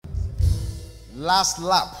Last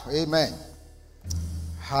lap. Amen.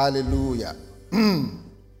 Hallelujah.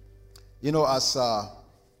 As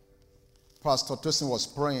Pastor Tosin was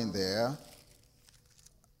praying there,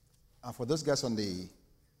 and for those guys on the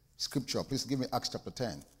scripture, please give me Acts chapter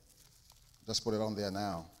 10. Just put it on there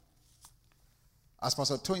now. As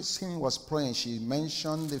Pastor Tosin was praying, she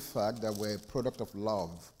mentioned the fact that we're a product of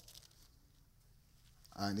love.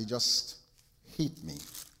 And it just hit me.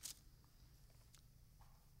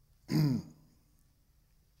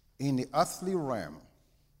 In the earthly realm,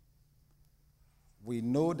 we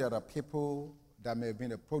know there are people that may have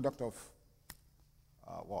been a product of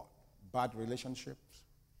bad relationships.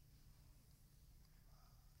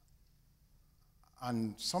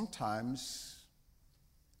 And sometimes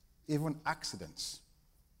even accidents.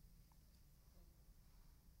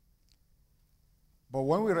 But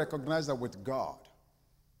when we recognize that with God,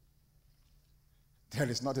 there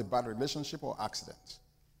is not a bad relationship or accident,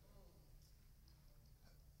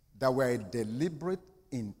 that we're a deliberate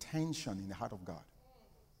intention in the heart of God.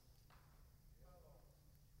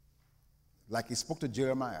 Like he spoke to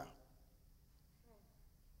Jeremiah.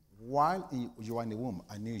 While you were in the womb,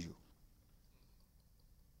 I knew you.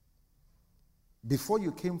 Before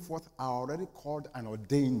you came forth, I already called and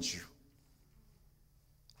ordained you.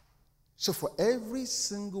 So for every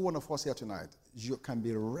single one of us here tonight, you can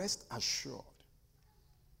be rest assured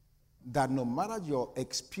that no matter your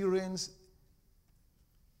experience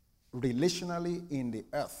relationally in the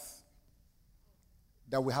earth,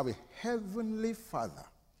 that we have a heavenly Father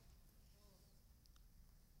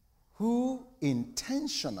who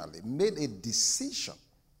intentionally made a decision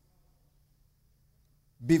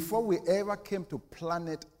before we ever came to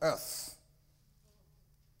planet Earth,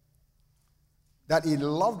 that he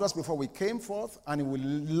loved us before we came forth, and he will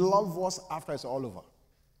love us after it's all over.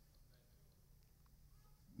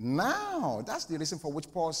 Now, that's the reason for which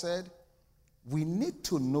Paul said, we need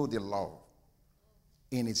to know the love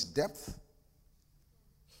in its depth,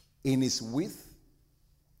 in its width,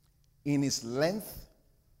 in its length,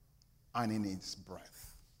 and in its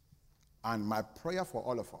breadth. And my prayer for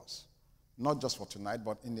all of us, not just for tonight,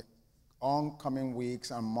 but in the oncoming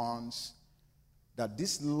weeks and months, that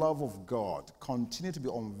this love of God continue to be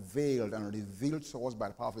unveiled and revealed to us by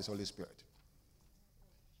the power of His Holy Spirit.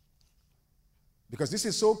 Because this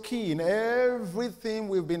is so key in everything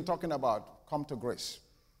we've been talking about. Come to grace.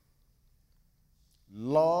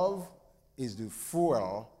 Love is the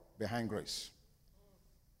fuel behind grace.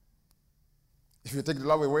 If you take the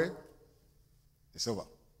love away, it's over.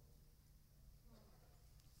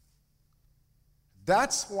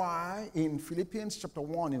 That's why in Philippians chapter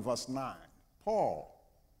 1 in verse 9, Paul,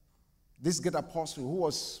 this great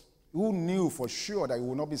apostle who knew for sure that he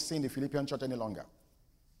would not be seeing the Philippian church any longer,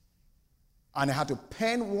 and he had to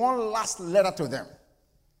pen one last letter to them.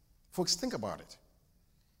 Folks, think about it.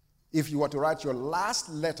 If you were to write your last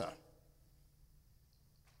letter,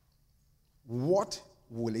 what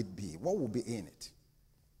will it be? What will be in it?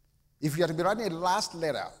 If you are to be writing a last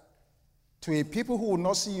letter to a people who will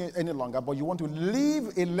not see you any longer, but you want to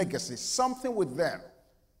leave a legacy, something with them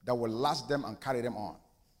that will last them and carry them on.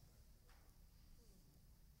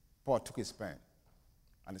 Paul took his pen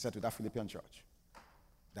and he said to that Philippian church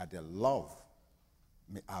that their love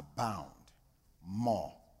may abound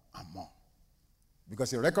more and more.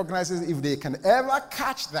 Because he recognizes if they can ever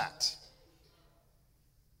catch that,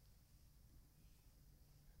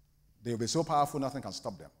 they'll be so powerful nothing can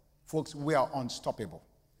stop them. Folks, we are unstoppable.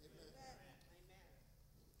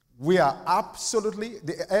 We are absolutely,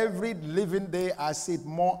 every living day I see it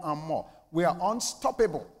more and more. We are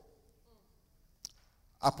unstoppable.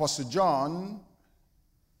 Apostle John,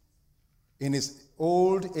 in his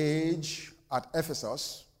old age at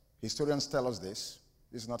Ephesus, historians tell us this.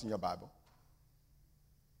 This is not in your Bible.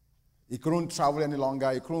 He couldn't travel any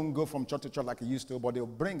longer. He couldn't go from church to church like he used to, but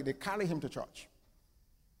they carry him to church.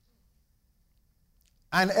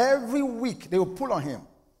 And every week they will pull on him.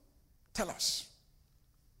 Tell us,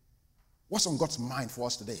 what's on God's mind for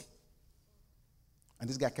us today? And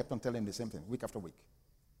this guy kept on telling him the same thing, week after week.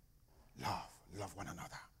 Love one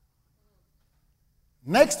another.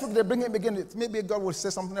 Next week they bring him again. Maybe God will say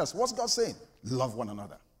something else. What's God saying? Love one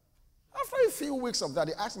another. After a few weeks of that,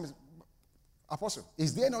 they asked him, Apostle,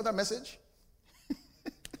 is there another message?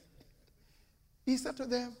 He said to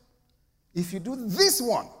them, if you do this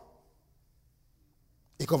one,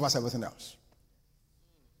 it covers everything else.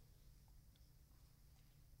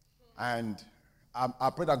 And I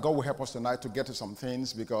pray that God will help us tonight to get to some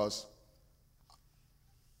things, because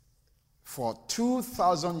for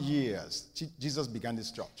 2,000 years, Jesus began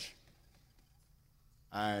this church.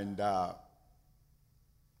 And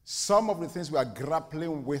Some of the things we are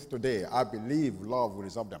grappling with today, I believe love will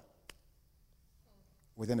resolve them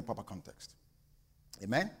within the proper context.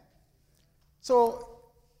 Amen? So,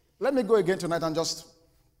 let me go again tonight and just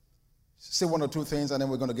say one or two things, and then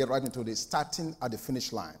we're going to get right into the starting at the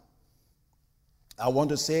finish line. I want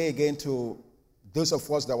to say again to those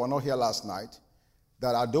of us that were not here last night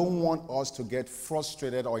that I don't want us to get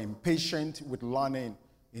frustrated or impatient with learning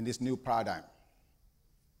in this new paradigm.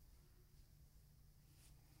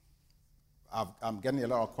 I'm getting a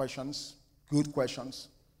lot of questions, good questions,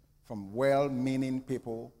 from well-meaning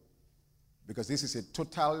people, because this is a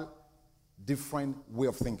total different way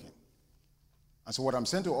of thinking. And so what I'm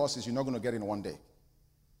saying to us is you're not going to get it in one day.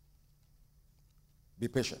 Be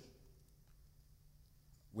patient.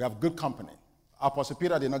 We have good company. Apostle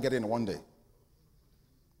Peter did not get it in one day.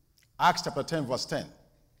 Acts chapter 10, verse 10.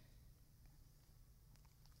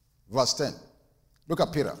 Verse 10. Look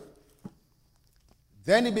at Peter.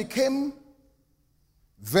 Then he became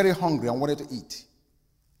very hungry and wanted to eat.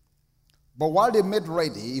 But while they made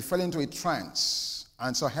ready, he fell into a trance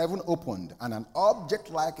and saw heaven opened and an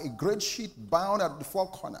object like a great sheet bound at the four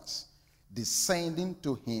corners descending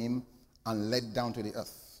to him and led down to the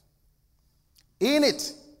earth. In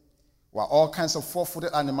it were all kinds of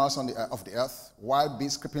four-footed animals of the earth, wild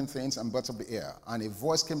beasts, creeping things, and birds of the air. And a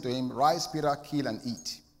voice came to him, "Rise, Peter, kill and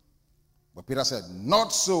eat." But Peter said,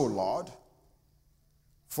 "Not so, Lord,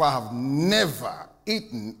 for I have never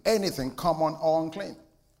eaten anything common or unclean."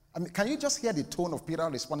 I mean, can you just hear the tone of Peter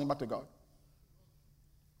responding back to God?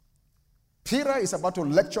 Peter is about to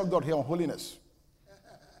lecture God here on holiness.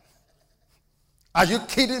 Are you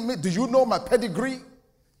kidding me? Do you know my pedigree?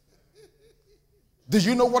 Do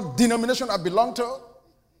you know what denomination I belong to?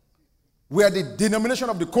 We are the denomination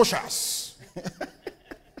of the koshers.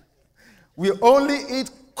 We only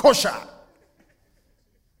eat kosher.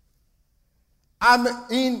 I'm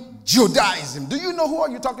in Judaism. Do you know who are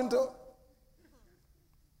you talking to?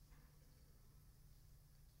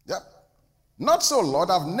 Yep. Not so, Lord.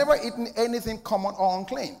 I've never eaten anything common or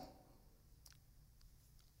unclean.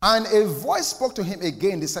 And a voice spoke to him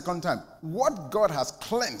again the second time. What God has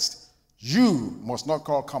cleansed, you must not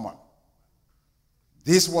call common.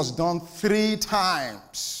 This was done 3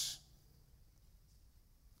 times.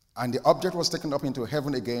 And the object was taken up into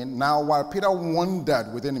heaven again. Now, while Peter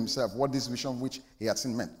wondered within himself what this vision which he had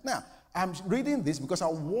seen meant. Now, I'm reading this because I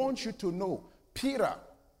want you to know Peter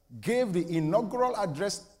gave the inaugural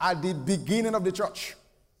address at the beginning of the church.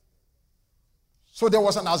 So there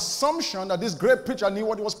was an assumption that this great preacher knew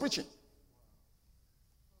what he was preaching.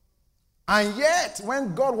 And yet,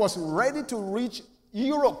 when God was ready to reach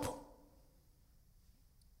Europe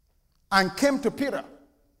and came to Peter,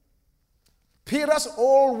 Peter's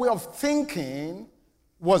old way of thinking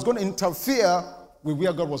was going to interfere with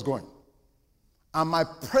where God was going. And my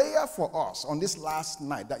prayer for us on this last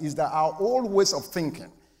night is that our old ways of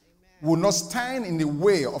thinking will not stand in the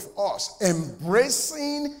way of us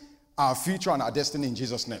embracing our future and our destiny in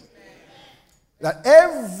Jesus' name. That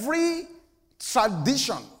every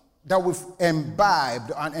tradition that we've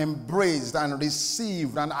imbibed and embraced and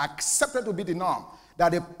received and accepted to be the norm,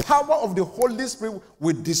 that the power of the Holy Spirit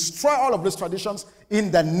will destroy all of those traditions in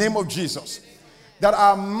the name of Jesus. That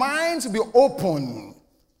our minds will be open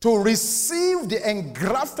to receive the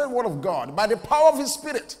engrafted word of God by the power of His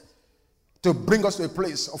Spirit to bring us to a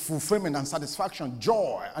place of fulfillment and satisfaction,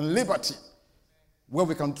 joy and liberty, where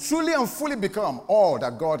we can truly and fully become all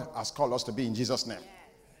that God has called us to be in Jesus' name.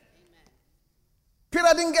 Peter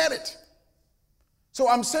didn't get it. So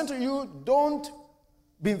I'm saying to you, don't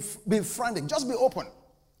be frantic. Just be open.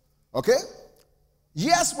 Okay?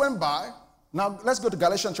 Years went by. Now let's go to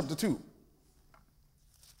Galatians chapter 2.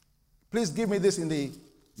 Please give me this in the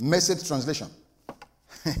Message translation.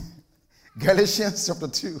 Galatians chapter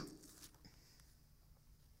 2.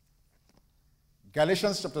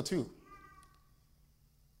 Galatians chapter 2.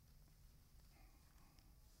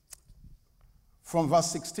 From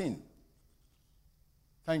verse 16.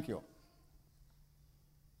 Thank you.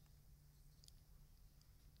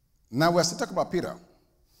 Now we're still talking about Peter.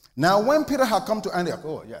 Now when Peter had come to Antioch,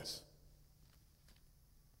 oh yes.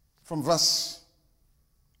 From verse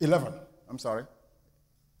 11. I'm sorry.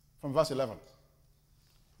 From verse 11.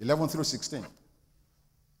 11 through 16.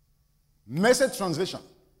 Message translation.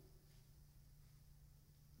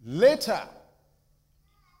 Later.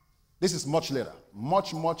 This is much later.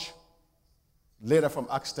 Much later from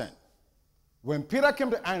Acts 10. When Peter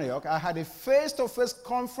came to Antioch, I had a face-to-face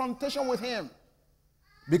confrontation with him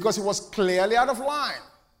because he was clearly out of line.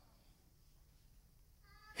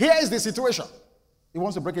 Here is the situation. He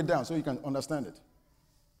wants to break it down so you can understand it.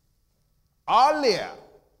 Earlier,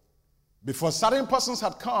 Before certain persons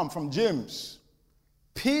had come from James,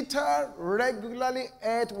 Peter regularly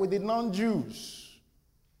ate with the non-Jews.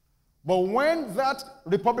 But when that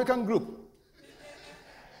Republican group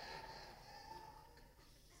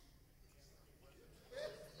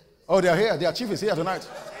they're here. Their chief is here tonight.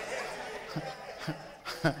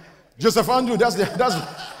 Joseph Andrew, that's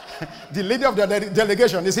the leader of the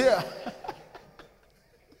delegation, is here.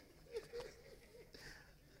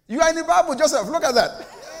 You are in the Bible, Joseph. Look at that.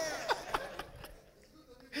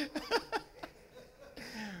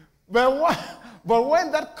 But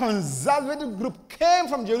when that conservative group came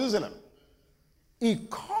from Jerusalem, he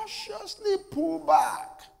cautiously pulled back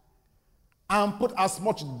and put as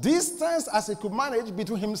much distance as he could manage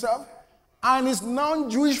between himself and his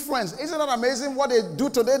non-Jewish friends. Isn't that amazing what they do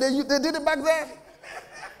today? They did it back then.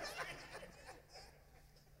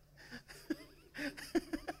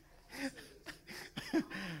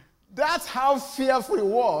 That's how fearful he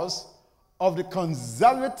was of the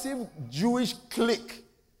conservative Jewish clique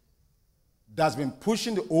that's been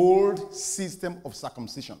pushing the old system of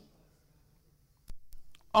circumcision.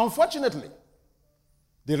 Unfortunately,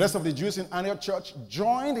 the rest of the Jews in Antioch church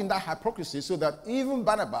joined in that hypocrisy so that even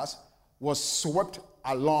Barnabas was swept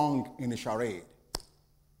along in a charade.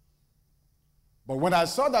 But when I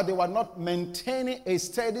saw that they were not maintaining a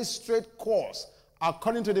steady, straight course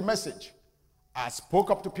according to the message, I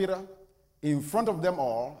spoke up to Peter in front of them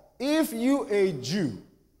all. If you, a Jew,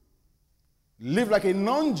 live like a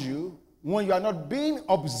non-Jew when you are not being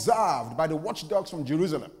observed by the watchdogs from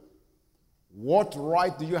Jerusalem, what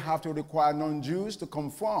right do you have to require non-Jews to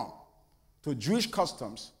conform to Jewish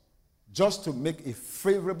customs just to make a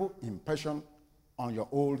favorable impression on your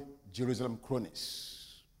old Jerusalem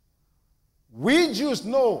cronies? We Jews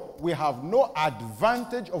know we have no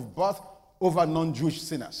advantage of birth over non-Jewish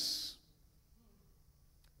sinners.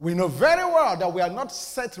 We know very well that we are not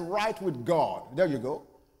set right with God, there you go,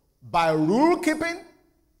 by rule keeping,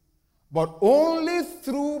 but only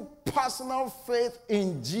through personal faith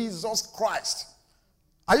in Jesus Christ.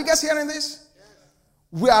 Are you guys hearing this? Yes.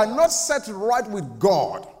 We are not set right with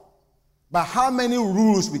God by how many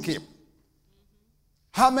rules we keep,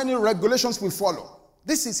 how many regulations we follow.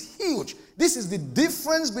 This is huge. This is the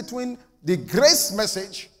difference between the grace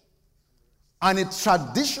message and a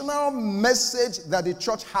traditional message that the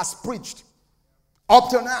church has preached up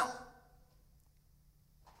to now.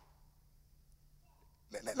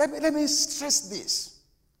 Let me stress this.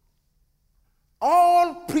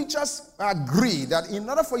 All preachers agree that in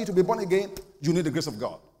order for you to be born again, you need the grace of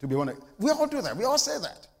God to be born again. We all do that. We all say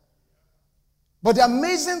that. But the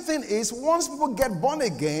amazing thing is, once people get born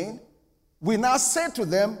again, we now say to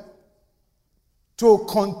them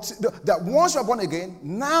that once you're born again,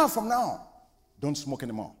 from now, don't smoke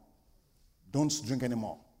anymore. Don't drink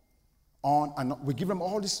anymore. We give them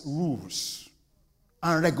all these rules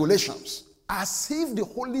and regulations, as if the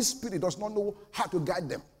Holy Spirit does not know how to guide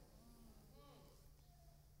them.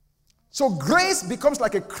 So grace becomes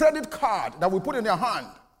like a credit card that we put in their hand,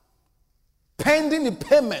 pending the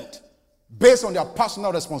payment based on their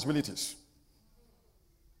personal responsibilities.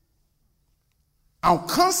 And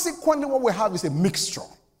consequently, what we have is a mixture.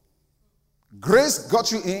 Grace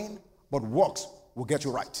got you in, but works will get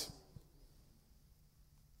you right.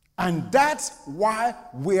 And that's why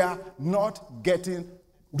we are not getting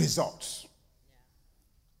results.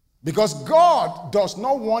 Because God does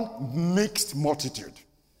not want mixed multitude.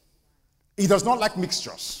 He does not like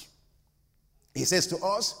mixtures. He says to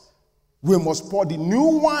us, we must pour the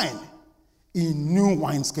new wine in new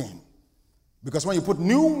wineskin. Because when you put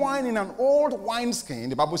new wine in an old wineskin,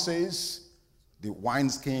 the Bible says the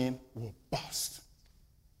wineskin will burst.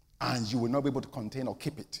 And you will not be able to contain or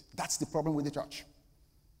keep it. That's the problem with the church.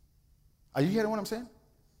 Are you hearing what I'm saying?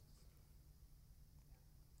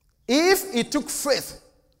 If it took faith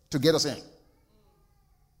to get us in,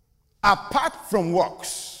 apart from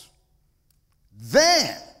works,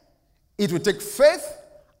 then it will take faith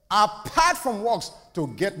apart from works to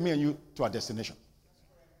get me and you to our destination.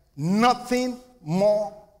 Nothing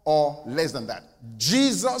more or less than that.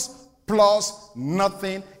 Jesus plus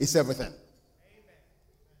nothing is everything.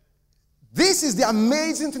 This is the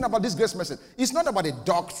amazing thing about this grace message. It's not about a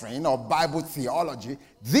doctrine or Bible theology.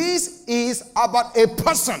 This is about a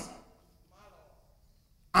person.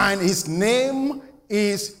 And his name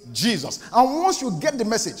is Jesus. And once you get the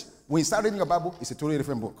message, when you start reading your Bible, it's a totally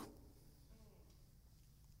different book.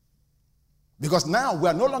 Because now we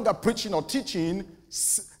are no longer preaching or teaching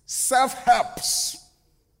self-helps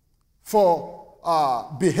for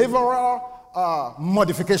behavioral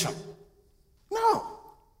modification. No.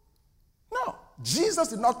 Jesus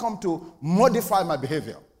did not come to modify my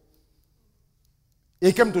behavior.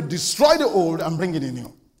 He came to destroy the old and bring in the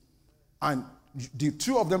new. And the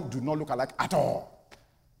two of them do not look alike at all.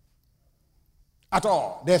 At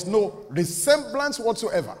all. There's no resemblance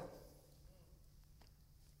whatsoever.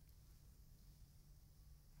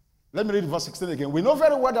 Let me read verse 16 again. We know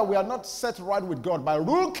very well that we are not set right with God by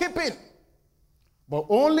rule keeping, but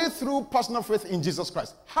only through personal faith in Jesus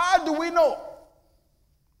Christ. How do we know?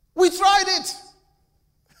 We tried it.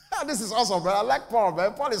 This is awesome, man. I like Paul,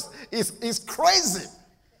 man. Paul is crazy.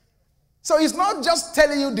 So he's not just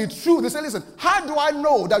telling you the truth. He said, listen, how do I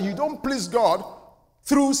know that you don't please God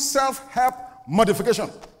through self-help modification?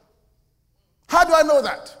 How do I know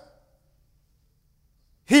that?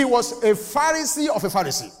 He was a Pharisee of a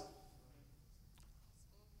Pharisee.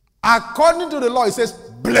 According to the law, it says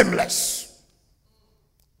blameless.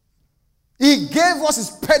 He gave us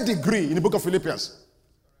his pedigree in the book of Philippians.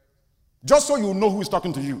 Just so you know who is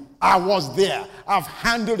talking to you. I was there. I've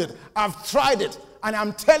handled it. I've tried it. And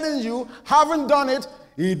I'm telling you, having done it,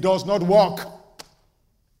 it does not work.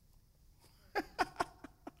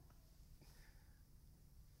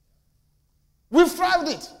 We've tried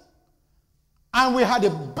it. And we had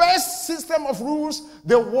the best system of rules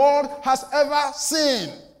the world has ever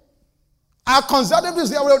seen. Our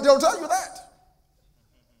conservatives, they'll tell you that.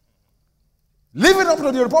 Leave it up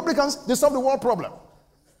to the Republicans, they solve the world problem.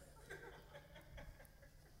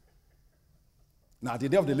 Now, the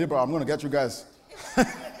day of the liberal, I'm going to get you guys.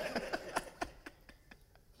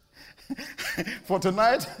 For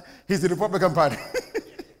tonight, he's the Republican Party.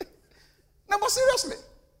 No, but seriously.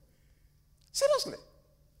 Seriously.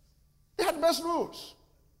 They had the best rules.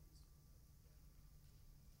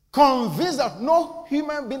 Convinced that no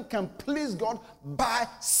human being can please God by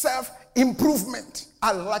self-improvement.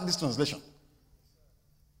 I like this translation.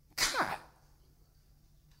 God.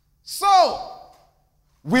 So,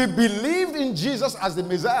 we believed in Jesus as the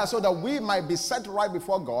Messiah so that we might be set right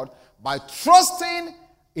before God by trusting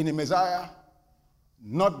in the Messiah,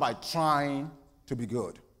 not by trying to be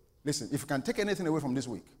good. Listen, if you can take anything away from this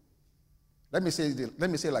week, let me say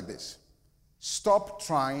it like this. Stop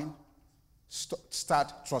trying,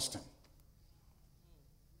 start trusting.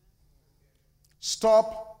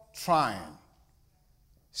 Stop trying,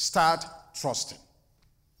 start trusting.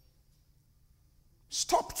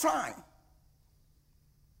 Stop trying.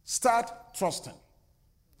 Start trusting.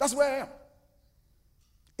 That's where I am.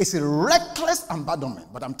 It's a reckless abandonment,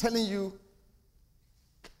 but I'm telling you,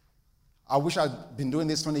 I wish I'd been doing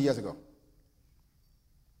this 20 years ago.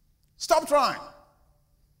 Stop trying,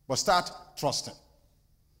 but start trusting.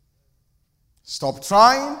 Stop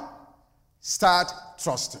trying, start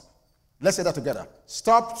trusting. Let's say that together.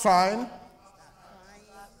 Stop trying,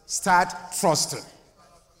 start trusting.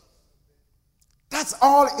 That's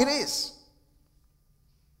all it is.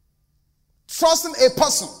 Trusting a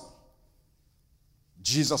person,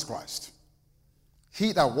 Jesus Christ.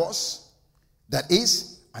 He that was, that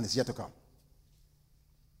is, and is yet to come.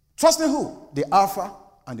 Trusting who? The Alpha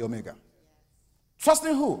and the Omega.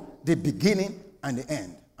 Trusting who? The beginning and the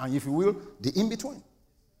end. And if you will, the in-between.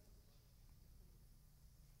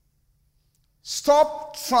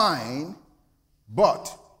 Stop trying,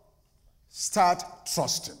 but start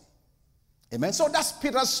trusting. Amen. So that's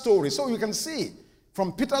Peter's story. So you can see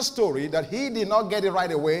from Peter's story that he did not get it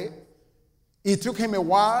right away. It took him a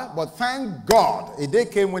while, but thank God a day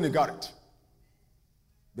came when he got it.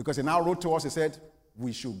 Because he now wrote to us, he said,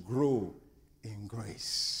 we should grow in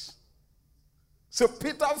grace. So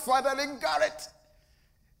Peter finally got it.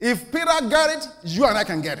 If Peter got it, you and I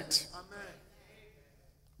can get it. Amen.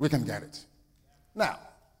 We can get it. Now,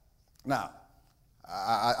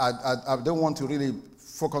 I don't want to really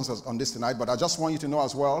focus on this tonight, but I just want you to know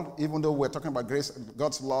as well, even though we're talking about grace,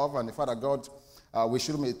 God's love, and the fact that God, we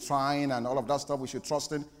shouldn't be trying and all of that stuff, we should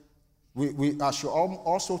trust in. I should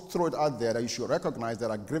also throw it out there that you should recognize there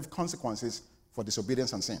are grave consequences for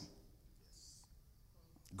disobedience and sin.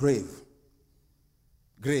 Grave.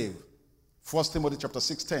 1 Timothy chapter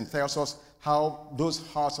 6:10 tells us how those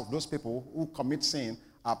hearts of those people who commit sin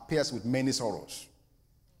are pierced with many sorrows.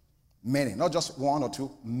 Many, not just one or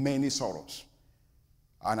two, many sorrows.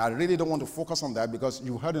 And I really don't want to focus on that because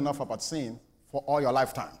you've heard enough about sin for all your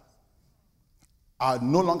lifetime. I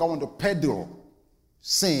no longer want to peddle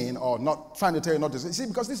sin or not trying to tell you not to sin. See,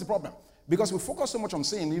 because this is the problem. Because we focus so much on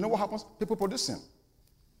sin, you know what happens? People produce sin.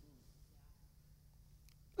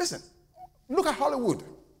 Listen, look at Hollywood.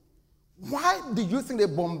 Why do you think they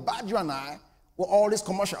bombard you and I with all these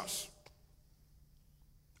commercials?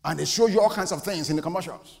 And they show you all kinds of things in the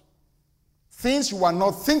commercials. Things you are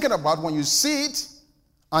not thinking about. When you see it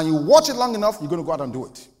and you watch it long enough, you're going to go out and do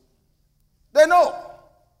it. They know.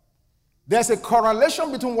 There's a correlation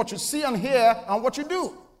between what you see and hear and what you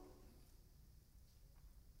do.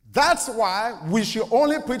 That's why we should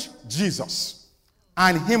only preach Jesus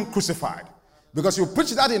and him crucified. Because you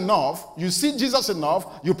preach that enough, you see Jesus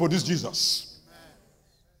enough, you produce Jesus.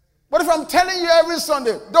 But if I'm telling you every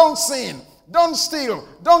Sunday, don't sin, don't steal,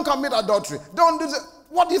 don't commit adultery, don't do this,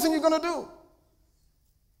 what do you think you're going to do?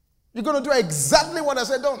 You're going to do exactly what I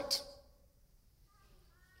said don't.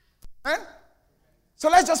 Eh? So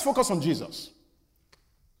let's just focus on Jesus.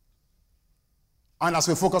 And as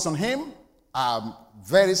we focus on him, I'm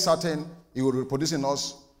very certain he will reproduce in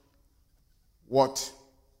us what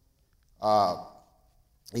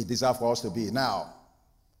he deserves for us to be. Now,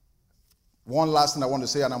 one last thing I want to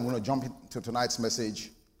say, and I'm going to jump into tonight's message.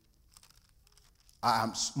 I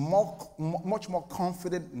am much more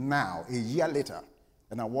confident now, a year later,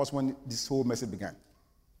 than I was when this whole message began.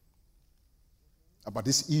 About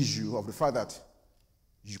this issue of the fact that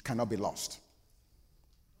you cannot be lost.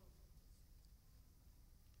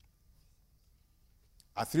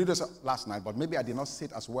 I threw this last night, but maybe I did not say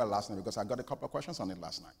it as well last night because I got a couple of questions on it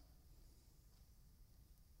last night.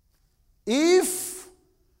 If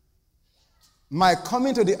my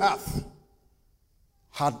coming to the earth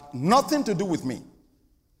had nothing to do with me,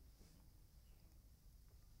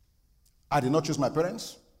 I did not choose my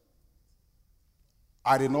parents.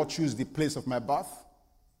 I did not choose the place of my birth.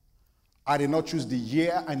 I did not choose the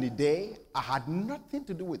year and the day. I had nothing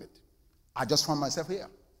to do with it. I just found myself here.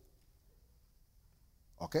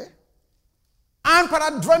 Okay? And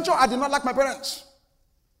peradventure, I did not like my parents.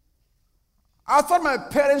 I thought my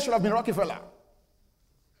parents should have been Rockefeller.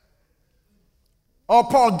 Or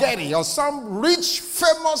Paul Getty, or some rich,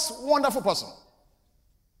 famous, wonderful person.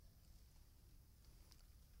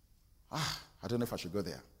 I don't know if I should go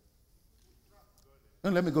there.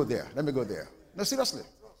 No, let me go there. Let me go there. No, seriously.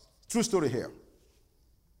 True story here.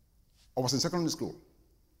 I was in secondary school.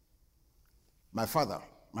 My father,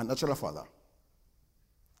 my natural father,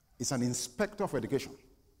 is an inspector for education.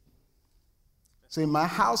 So in my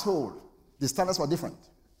household, the standards were different.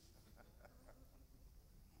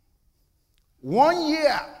 One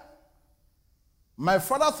year, my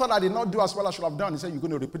father thought I did not do as well as I should have done. He said, "You're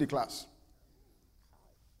going to repeat the class."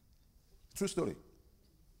 True story.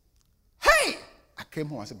 Hey! I came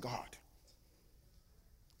home and said, "God,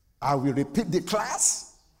 I will repeat the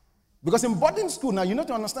class." Because in boarding school, now you need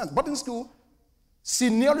to understand, boarding school,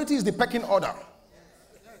 seniority is the pecking order.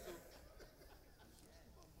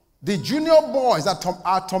 The junior boys that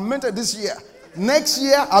are tormented this year, next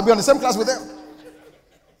year, I'll be on the same class with them.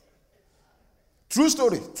 True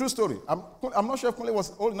story, true story. I'm not sure if Kunle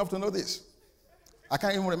was old enough to know this. I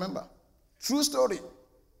can't even remember. True story.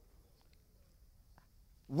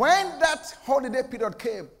 When that holiday period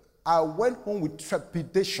came, I went home with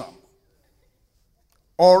trepidation.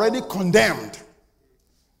 Already condemned.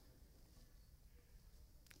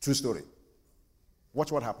 True story.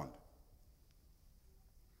 Watch what happened.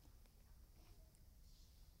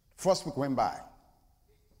 First week went by.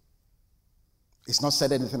 It's not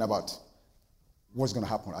said anything about what's going to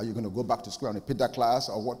happen. Are you going to go back to school and repeat that class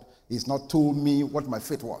or what? He's not told me what my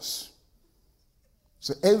fate was.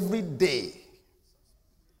 So every day,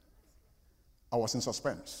 I was in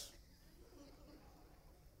suspense.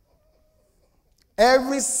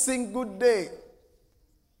 Every single day,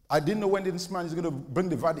 I didn't know when this man is going to bring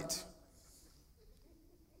the verdict.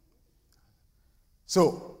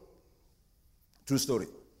 So, true story.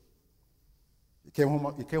 He came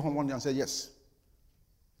home one day and said, "Yes,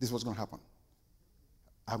 this is what's going to happen.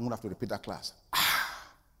 I'm going to have to repeat that class."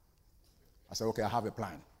 I said, "Okay, I have a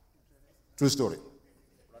plan." True story.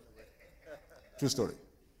 True story.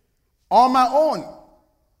 On my own,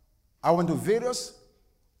 I went to various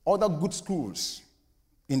other good schools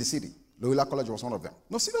in the city. Loyola College was one of them.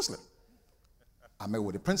 No, seriously. I met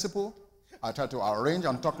with the principal. I tried to arrange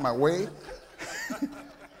and talk my way.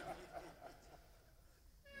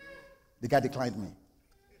 The guy declined me.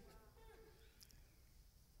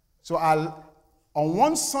 So on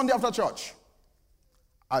one Sunday after church,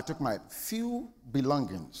 I took my few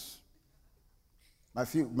belongings. My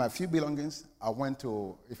few belongings, I went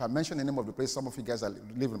to, if I mention the name of the place, some of you guys that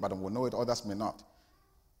live in Ibadan will know it, others may not.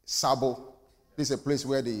 Sabo. This is a place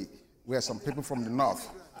where some people from the north.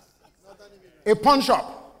 A pawn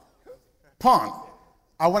shop. Pawn.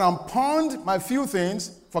 I went and pawned my few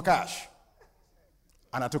things for cash.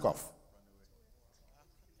 And I took off.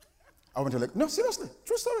 I went to like, no, seriously,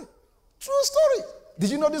 true story. True story. Did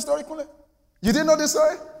you know this story, Kunle? You didn't know this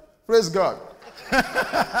story? Praise God.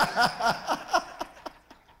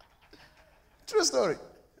 True story.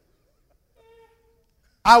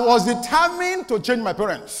 I was determined to change my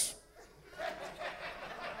parents.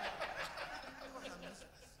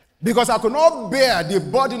 Because I could not bear the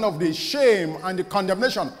burden of the shame and the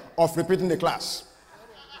condemnation of repeating the class.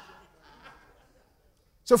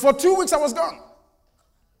 So for 2 weeks I was gone.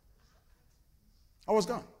 I was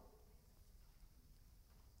gone.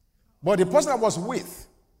 But the person I was with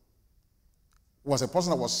was a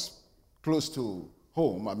person that was close to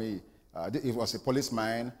home. I mean, it was a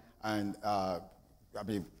policeman and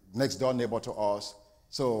next door neighbor to us.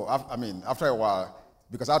 So, after a while,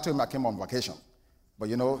 because I told him I came on vacation. But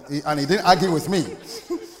he didn't argue with me.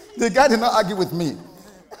 The guy did not argue with me.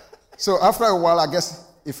 So after a while, I guess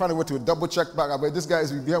he found a way to double check back. But this guy is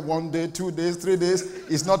here 1 day, 2 days, 3 days.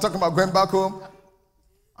 He's not talking about going back home.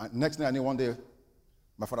 And next thing I knew, one day,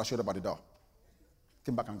 my father showed up at the door.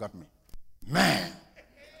 Came back and got me. Man.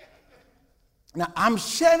 Now, I'm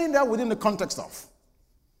sharing that within the context of,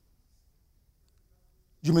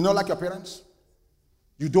 you may not like your parents.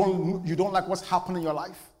 You don't like what's happening in your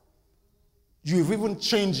life. You've even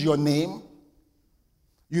changed your name.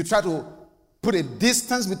 You try to put a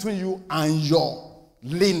distance between you and your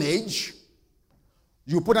lineage.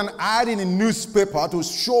 You put an ad in a newspaper to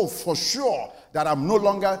show for sure that I'm no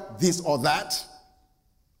longer this or that.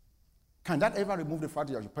 Can that ever remove the fact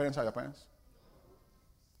that your parents are your parents?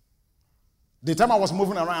 The time I was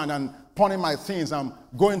moving around and pawning my things and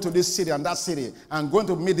going to this city and that city and going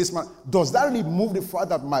to meet this man, does that remove the fact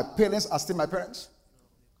that my parents are still my parents?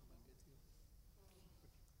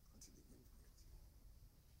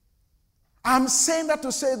 I'm saying that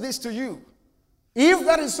to say this to you. If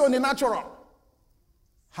that is so in the natural,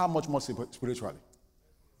 how much more spiritually?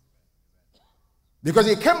 Because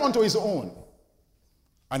he came unto his own,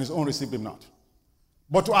 and his own received him not.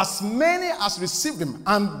 But to as many as received him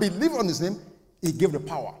and believed on his name, he gave the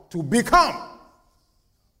power to become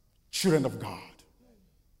children of God.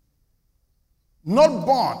 Not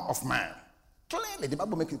born of man. Clearly, the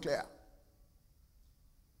Bible makes it clear.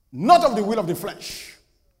 Not of the will of the flesh,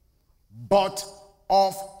 but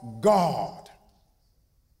of God.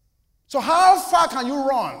 So how far can you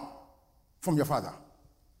run from your father?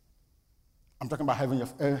 I'm talking about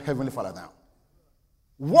Heavenly Father now.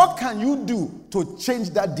 What can you do to change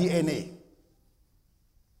that DNA?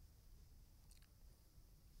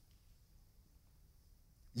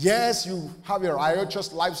 Yes, you have a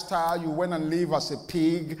riotous lifestyle. You went and live as a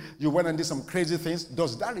pig. You went and did some crazy things.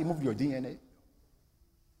 Does that remove your DNA?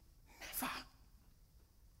 Never.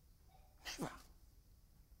 Never.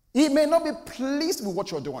 He may not be pleased with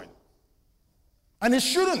what you're doing. And he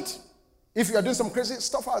shouldn't if you are doing some crazy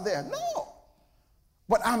stuff out there. No.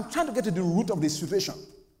 But I'm trying to get to the root of the situation.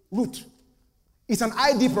 Root. It's an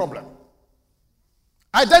ID problem.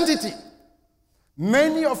 Identity.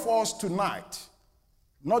 Many of us tonight,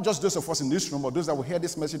 not just those of us in this room, but those that will hear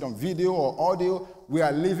this message on video or audio, we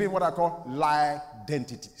are living what I call lie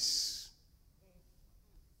identities.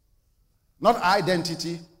 Not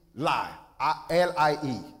identity, lie.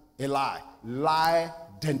 L-I-E, a lie. Lie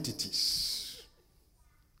identities.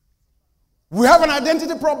 We have an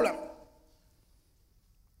identity problem.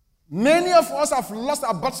 Many of us have lost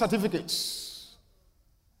our birth certificates.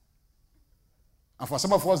 And for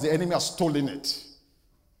some of us, the enemy has stolen it.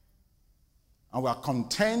 And we are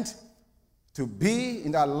content to be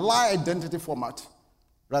in that lie identity format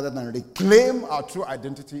rather than reclaim our true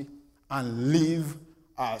identity and live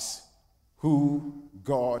as who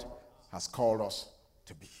God has called us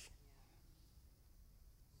to be.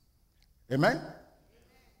 Amen?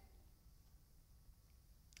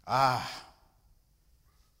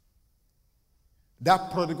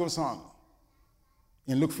 That prodigal son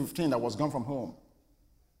in Luke 15 that was gone from home,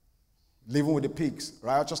 living with the pigs,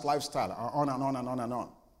 riotous lifestyle, on and on and on and on.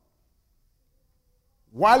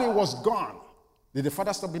 While he was gone, did the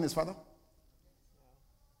father stop being his father?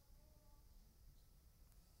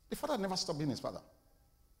 The father never stopped being his father.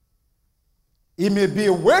 He may be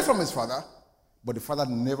away from his father, but the father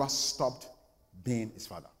never stopped being his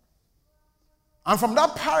father. And from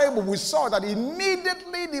that parable, we saw that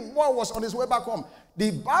immediately the boy was on his way back home. The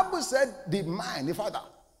Bible said the man, the father,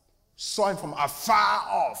 saw him from afar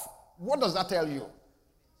off. What does that tell you?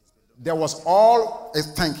 There was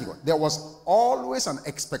there was always an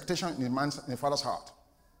expectation in the father's heart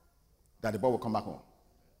that the boy would come back home.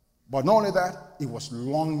 But not only that, he was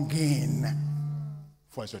longing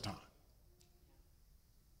for his return.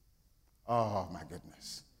 Oh my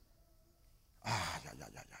goodness.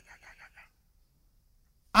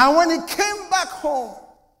 And when he came back home,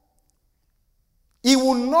 he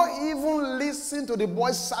would not even listen to the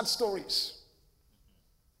boy's sad stories.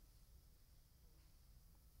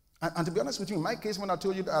 And to be honest with you, in my case, when I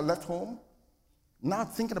told you that I left home, now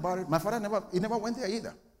thinking about it, my father never went there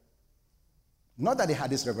either. Not that he had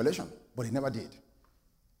this revelation, but he never did.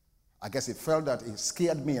 I guess he felt that it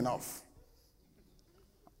scared me enough.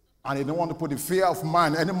 And he didn't want to put the fear of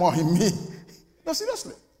man anymore in me. No,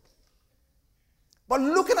 seriously. But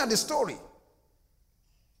looking at the story,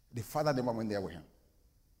 the father never went there with him.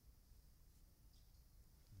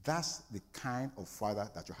 That's the kind of father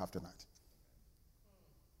that you have tonight.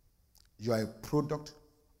 You are a product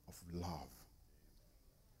of love,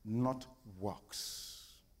 not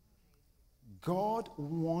works. God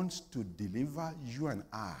wants to deliver you and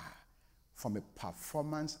I from a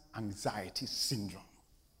performance anxiety syndrome.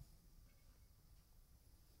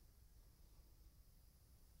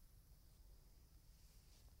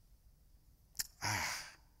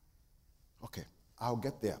 Okay, I'll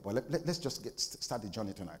get there, but let's just start the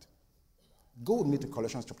journey tonight. Go with me to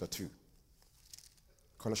Colossians chapter 2.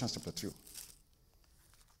 Colossians chapter 2.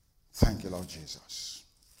 Thank you, Lord Jesus.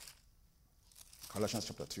 Colossians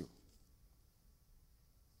chapter 2.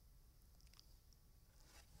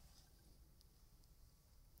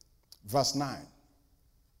 Verse 9.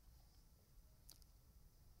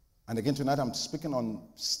 And again tonight I'm speaking on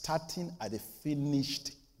starting at the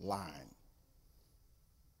finished line.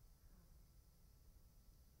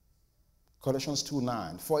 Colossians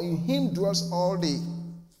 2:9. For in him dwells all the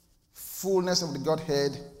fullness of the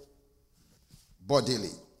Godhead bodily.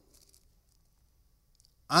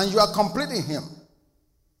 And you are complete in him,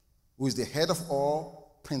 who is the head of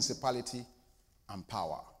all principality and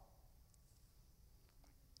power.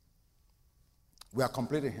 We are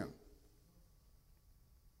complete in him.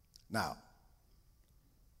 Now,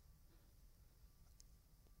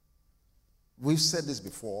 we've said this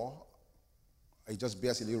before. It just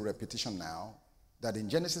bears a little repetition now, that in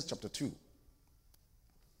Genesis chapter 2,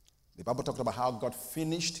 the Bible talked about how God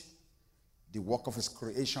finished the work of his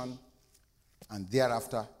creation, and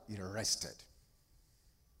thereafter he rested.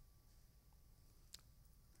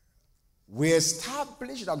 We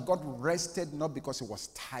established that God rested not because he was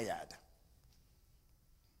tired.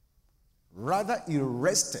 Rather, he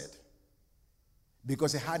rested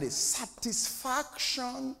because he had a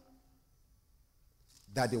satisfaction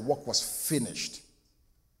that the work was finished.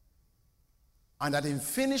 And that in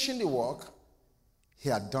finishing the work, he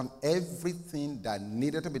had done everything that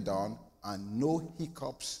needed to be done, and no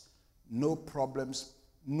hiccups, no problems,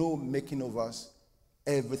 no making overs.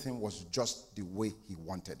 Everything was just the way he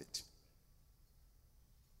wanted it.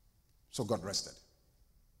 So God rested.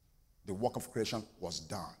 The work of creation was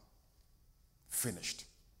done. Finished.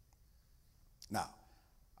 Now,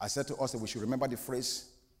 I said to us that we should remember the phrase,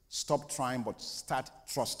 stop trying but start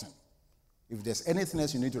trusting. If there's anything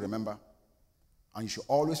else you need to remember, and you should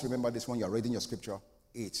always remember this when you're reading your scripture,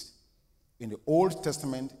 it's in the Old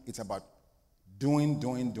Testament, it's about doing.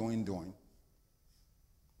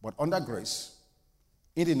 But under grace,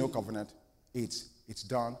 in the New Covenant, it's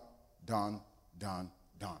done.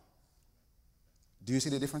 Do you see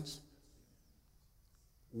the difference?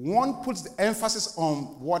 One puts the emphasis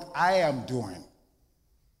on what I am doing.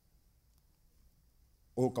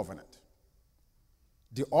 Old Covenant.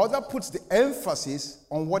 The other puts the emphasis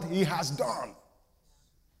on what he has done.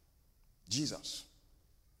 Jesus.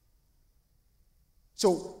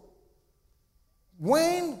 So,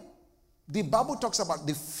 when the Bible talks about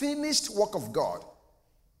the finished work of God,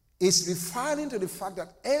 it's referring to the fact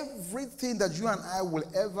that everything that you and I will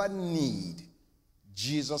ever need,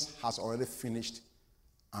 Jesus has already finished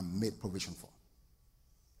and made provision for.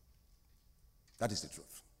 That is the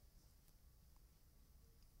truth.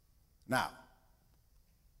 Now,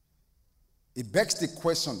 it begs the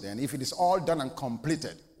question then, if it is all done and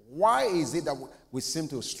completed, why is it that we seem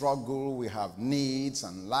to struggle, we have needs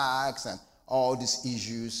and lacks and all these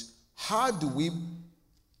issues? How do we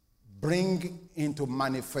bring into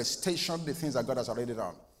manifestation the things that God has already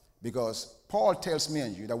done? Because Paul tells me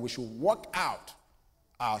and you that we should work out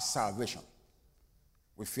our salvation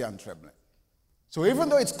with fear and trembling. So even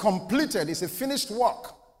though it's completed, it's a finished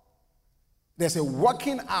work, there's a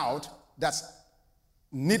working out that's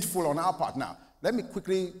needful on our part. Now, let me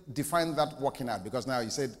quickly define that working out, because now you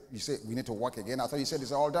said we need to work again. I thought you said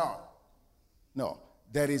it's all done. No,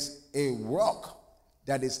 there is a work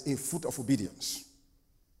that is a fruit of obedience.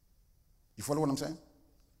 You follow what I'm saying?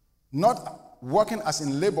 Not working as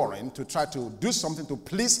in laboring to try to do something to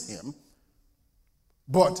please him,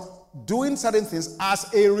 but doing certain things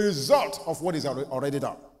as a result of what is already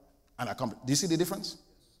done and accomplished. Do you see the difference?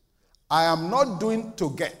 I am not doing to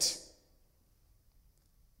get.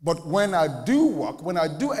 But when I do work, when I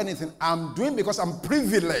do anything, I'm doing because I'm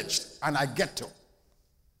privileged and I get to.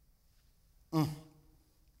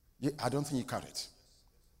 I don't think you got it.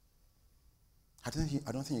 I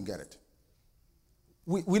don't think you get it.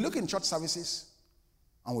 We look in church services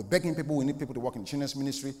And we're begging people, we need people to work in children's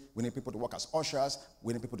ministry, we need people to work as ushers,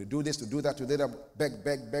 we need people to do this, to do that, to do that,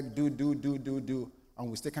 beg, do, and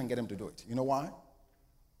we still can't get them to do it. You know why?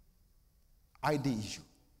 ID issue.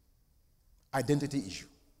 Identity issue.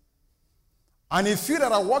 And if you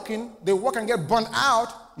that are working, they work and get burnt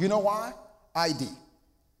out, you know why? ID.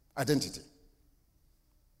 Identity.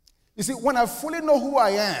 You see, when I fully know who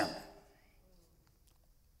I am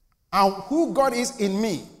and who God is in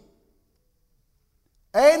me,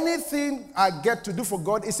 anything I get to do for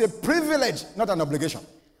God is a privilege, not an obligation.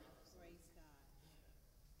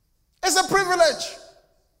 It's a privilege.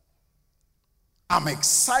 I'm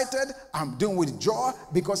excited. I'm doing with joy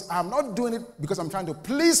because I'm not doing it because I'm trying to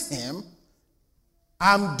please Him.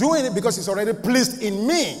 I'm doing it because He's already pleased in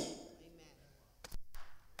me. Amen.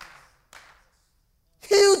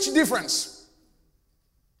 Huge difference.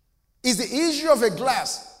 Is the issue of a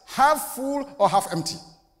glass half full or half empty?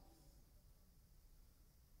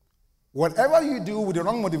 Whatever you do with the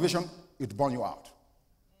wrong motivation, it burn you out.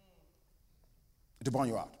 It will burn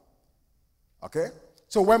you out. Okay?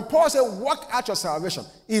 So when Paul said, work out your salvation,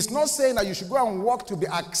 he's not saying that you should go and work to be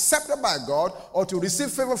accepted by God or to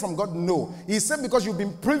receive favor from God. No. He said because you've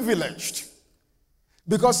been privileged.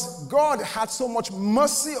 Because God had so much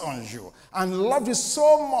mercy on you and loved you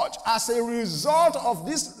so much as a result of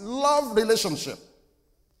this love relationship.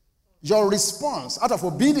 Your response out of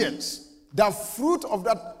obedience, the fruit of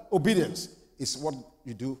that obedience is what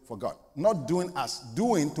you do for God. Not doing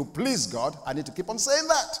to please God. I need to keep on saying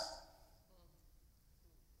that.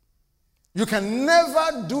 You can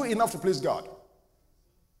never do enough to please God.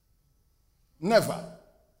 Never.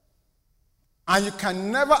 And you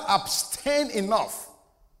can never abstain enough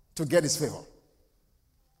to get His favor.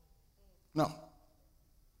 No.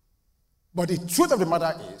 But the truth of the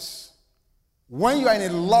matter is, when you are in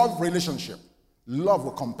a love relationship, love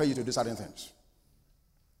will compel you to do certain things.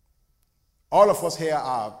 All of us here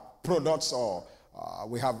are products or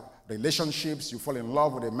we have relationships. You fall in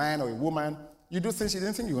love with a man or a woman. You do things you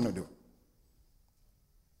didn't think you were going to do.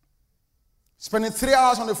 Spending 3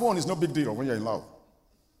 hours on the phone is no big deal when you're in love.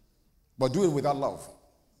 But do it without love.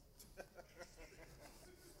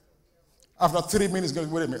 After 3 minutes, go,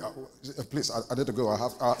 wait a minute. Please, I need to go. I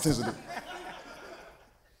have things to do.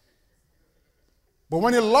 But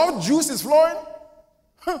when the love juice is flowing,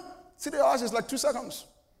 3 hours is like 2 seconds.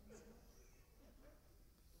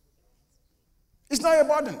 It's not a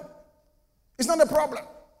burden. It's not a problem.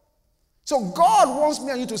 So God wants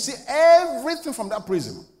me and you to see everything from that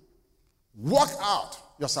prism. Work out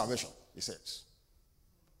your salvation, He says.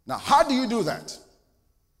 Now, how do you do that?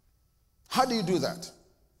 How do you do that?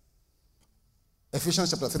 Ephesians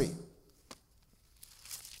chapter 3.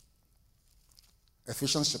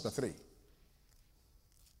 Ephesians chapter 3.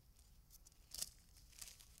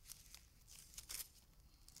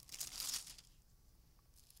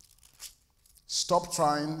 Stop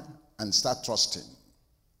trying and start trusting.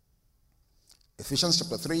 Ephesians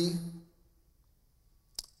chapter 3.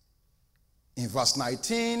 In verse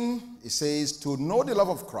 19, it says, to know the love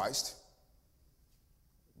of Christ,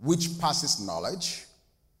 which passes knowledge.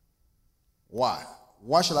 Why?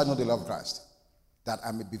 Why shall I know the love of Christ? That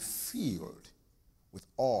I may be filled with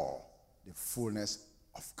all the fullness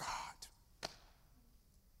of God.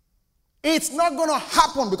 It's not going to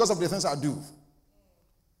happen because of the things I do.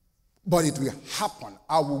 But it will happen.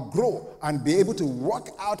 I will grow and be able to work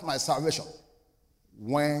out my salvation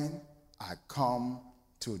when I come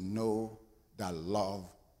to know the love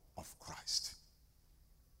of Christ.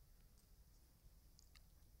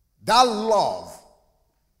 That love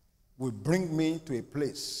will bring me to a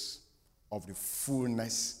place of the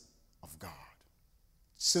fullness of God.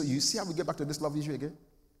 So you see how we get back to this love issue again?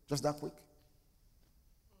 Just that quick.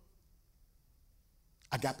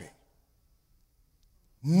 Agape.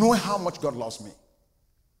 Know how much God loves me.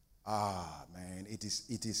 Ah, man, it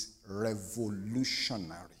is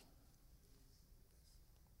revolutionary.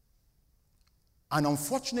 And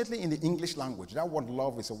unfortunately, in the English language, that word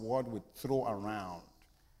love is a word we throw around.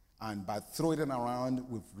 And by throwing it around,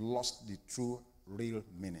 we've lost the true, real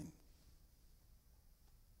meaning.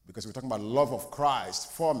 Because we're talking about love of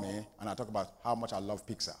Christ for me, and I talk about how much I love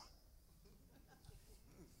Pixar.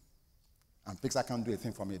 And Pixar can't do a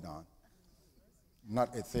thing for me, Don.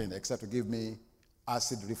 Not a thing, except to give me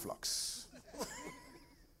acid reflux.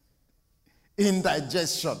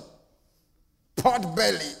 Indigestion. Pot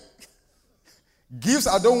belly. Gifts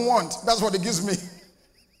I don't want. That's what it gives me.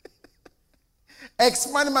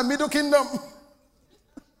 Expanding my middle kingdom.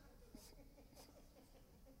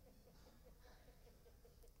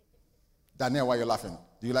 Daniel, why are you laughing?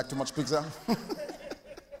 Do you like too much pizza?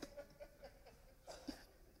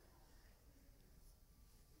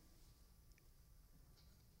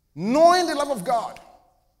 Knowing the love of God.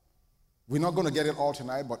 We're not going to get it all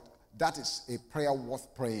tonight, but that is a prayer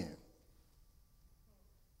worth praying.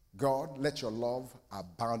 God, let your love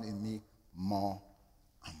abound in me more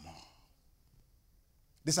and more.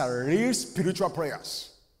 These are real spiritual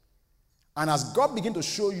prayers. And as God begins to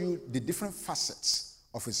show you the different facets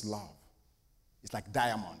of his love, it's like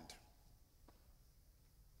diamond.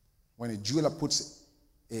 When a jeweler puts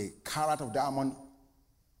a carat of diamond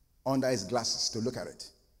under his glasses to look at it,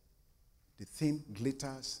 the thing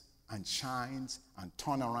glitters and shines and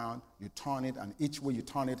turn around. You turn it, and each way you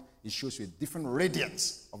turn it, it shows you a different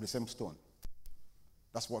radiance of the same stone.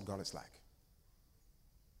 That's what God is like.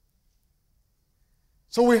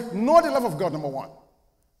 So we know the love of God, number one.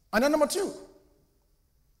 And then number two.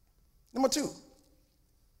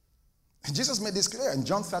 Jesus made this clear in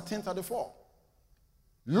John 13:34.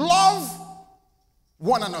 Love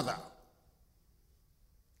one another,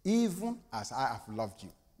 even as I have loved you.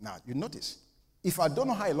 Now, you notice, if I don't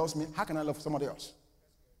know how he loves me, how can I love somebody else?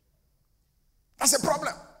 That's a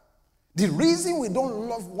problem. The reason we don't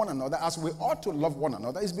love one another as we ought to love one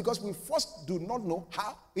another is because we first do not know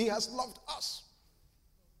how he has loved us.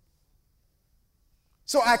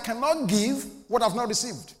 So I cannot give what I've not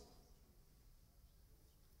received.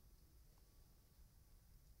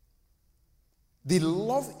 The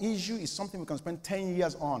love issue is something we can spend 10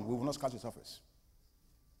 years on. We will not scratch the surface.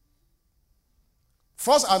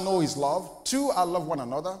 First, I know his love. Two, I love one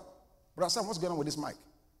another. Brother Sam, what's going on with this mic?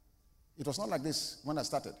 It was not like this when I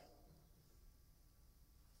started.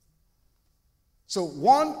 So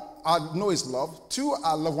one, I know his love. Two,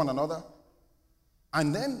 I love one another.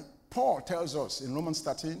 And then Paul tells us in Romans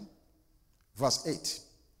 13, verse 8.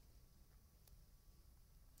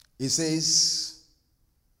 He says,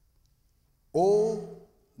 "Oh,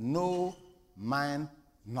 no man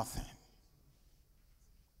nothing,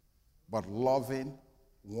 but loving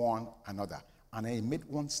one another." And he made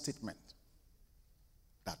one statement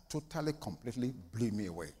that totally, completely blew me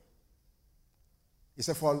away. He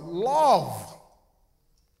said, "For love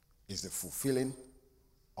is the fulfilling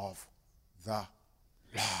of the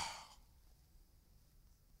law."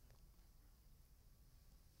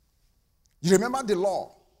 You remember the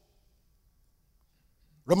law?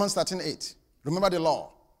 Romans 13:8. Remember the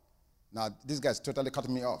law. Now, this guy's totally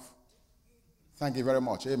cutting me off. Thank you very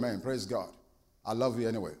much. Amen. Praise God. I love you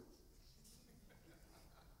anyway.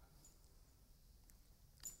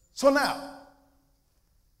 So now,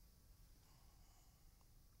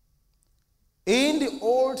 in the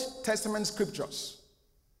Old Testament scriptures,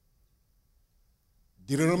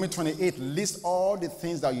 Deuteronomy 28 lists all the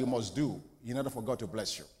things that you must do in order for God to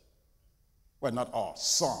bless you. Well, not all,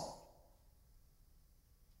 some.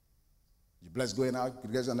 You bless going out,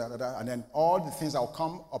 and then all the things that will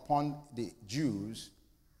come upon the Jews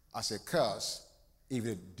as a curse if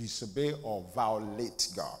they disobey or violate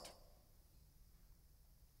God.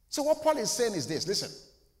 So what Paul is saying is this, listen.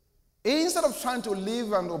 Instead of trying to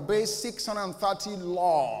live and obey 630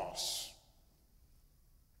 laws,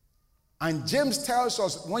 and James tells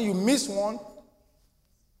us when you miss one,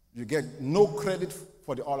 you get no credit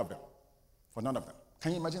for all of them, for none of them.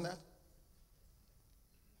 Can you imagine that?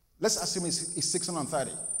 Let's assume it's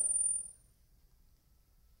 630.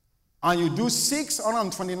 And you do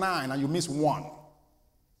 629 and you miss one.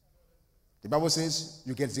 The Bible says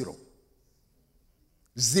you get 0.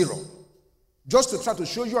 0. Just to try to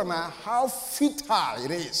show you and I how futile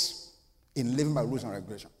it is in living by rules and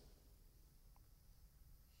regulation.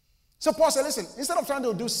 So Paul said, listen, instead of trying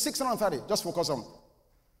to do 630, just focus on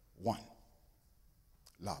one.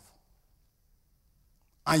 Love.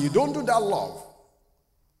 And you don't do that love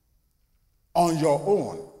on your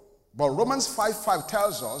own. But Romans 5:5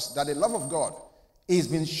 tells us that the love of God is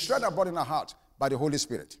being shed abroad in our heart by the Holy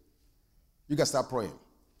Spirit. You can start praying.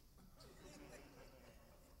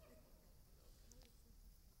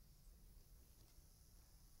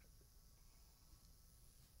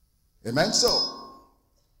 Amen. So,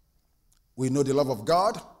 we know the love of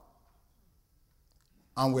God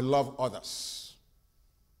and we love others.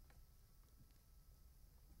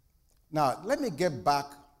 Now, let me get back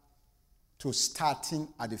to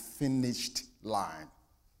starting at the finished line.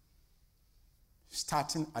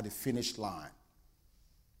 Starting at the finished line.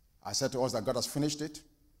 I said to us that God has finished it.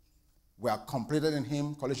 We are completed in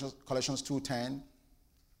him, Colossians 2:10.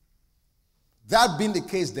 That being the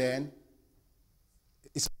case then,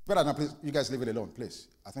 it's better now, please, you guys leave it alone, please.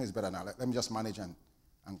 I think it's better now. Let me just manage and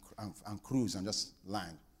cruise and just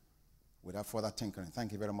land without further tinkering.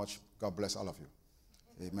 Thank you very much. God bless all of you.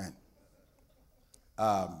 Amen.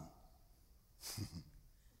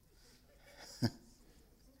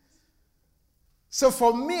 So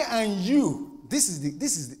for me and you, this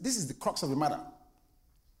is the crux of the matter.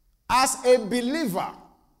 As a believer,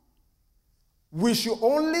 we should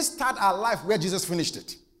only start our life where Jesus finished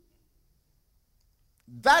it.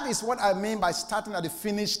 That is what I mean by starting at the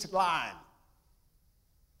finished line.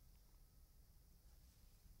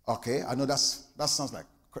 Okay, I know that sounds like,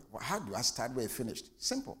 how do I start where it finished?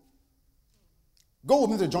 Simple. Go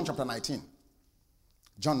with me to John chapter 19.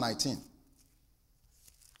 John 19.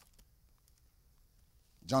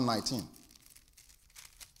 John 19.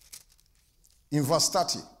 In verse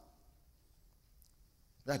 30.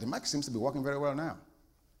 Yeah, the mic seems to be working very well now.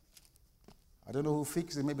 I don't know who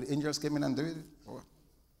fixed it. Maybe the angels came in and did it. Or...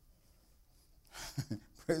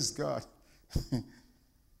 Praise God.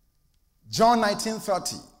 John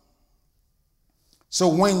 19:30. So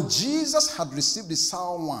when Jesus had received the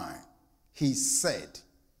sour wine, he said,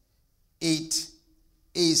 "It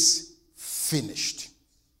is finished."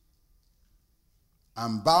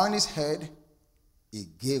 And bowing his head, he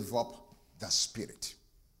gave up the spirit.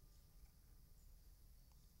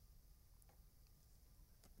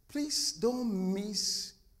 Please don't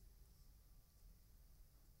miss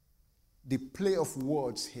the play of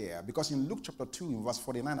words here, because in Luke chapter 2, in verse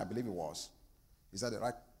 49, I believe it was. Is that the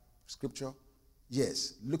right scripture?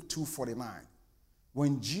 Yes, Luke 2:49.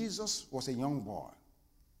 When Jesus was a young boy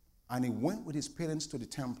and he went with his parents to the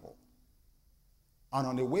temple, and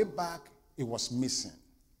on the way back, he was missing.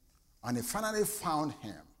 And they finally found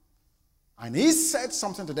him. And he said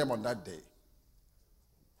something to them on that day.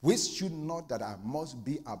 "Wist you not that I must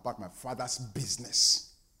be about my Father's business?"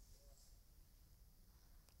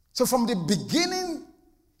 So from the beginning,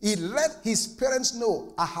 he let his parents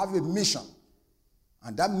know, I have a mission.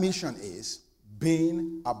 And that mission is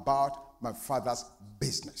being about my Father's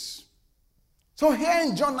business. So here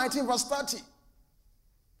in John 19 verse 30,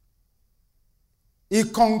 he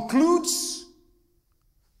concludes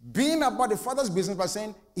being about the Father's business by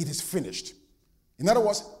saying, it is finished. In other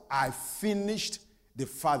words, I finished the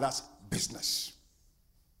Father's business.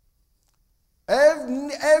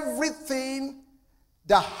 Everything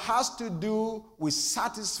that has to do with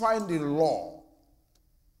satisfying the law,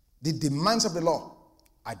 the demands of the law,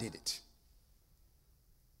 I did it.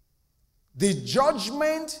 The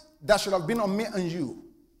judgment that should have been on me and you,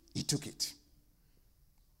 he took it.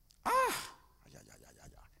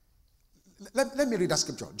 Let me read that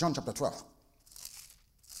scripture. John chapter 12.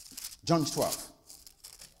 John 12.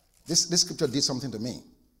 This scripture did something to me.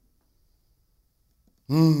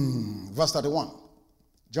 Verse 31.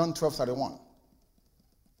 John 12:31.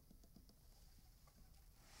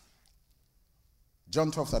 John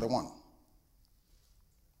 12:31.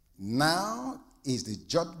 Now is the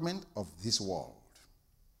judgment of this world.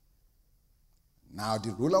 Now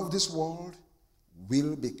the ruler of this world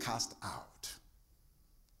will be cast out.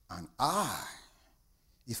 And I,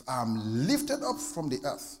 if I am lifted up from the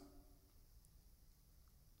earth,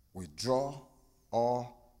 will draw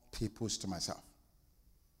all peoples to myself.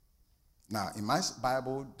 Now, in my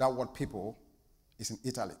Bible, that word people is in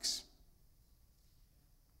italics,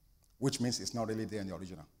 which means it's not really there in the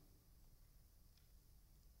original.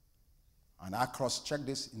 And I cross-checked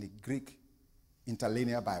this in the Greek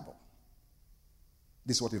Interlinear Bible.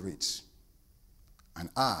 This is what it reads. And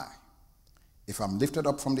I, if I'm lifted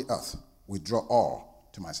up from the earth, will draw all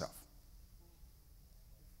to myself.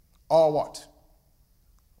 All what?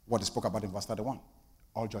 What he spoke about in verse 31.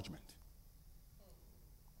 All judgment.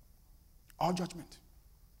 All judgment.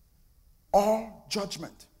 All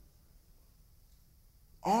judgment.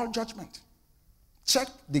 All judgment. Check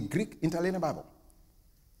the Greek Interlinear Bible.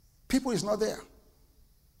 People is not there.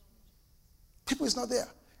 People is not there.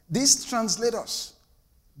 These translators,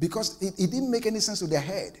 because it didn't make any sense to their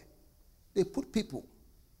head, they put people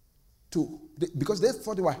because they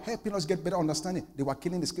thought they were helping us get better understanding. They were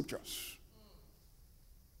killing the scriptures.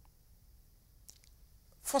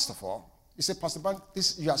 First of all, you say, Pastor Bank,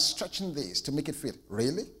 you are stretching this to make it fit.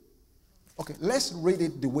 Really? Okay, let's read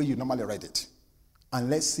it the way you normally read it. And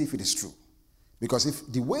let's see if it is true. Because if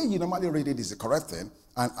the way you normally read it is the correct thing,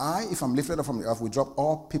 and I, if I'm lifted up from the earth, will drop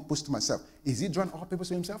all peoples to myself. Is he drawing all peoples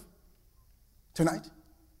to himself tonight?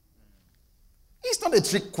 It's not a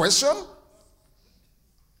trick question.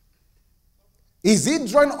 Is he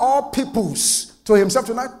drawing all peoples to himself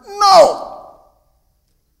tonight? No.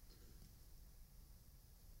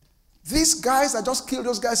 These guys that just killed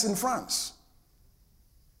those guys in France.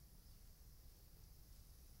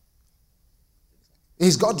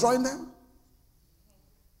 Is God drawing them?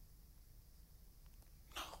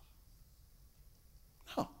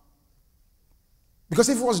 No. Because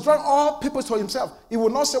if he was drawing all people to himself, he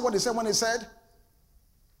would not say what he said when he said,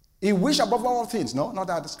 he wished above all things. No, not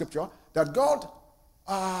that scripture. That God,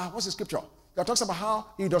 what's the scripture? that talks about how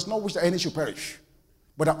he does not wish that any should perish,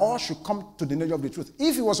 but that all should come to the knowledge of the truth.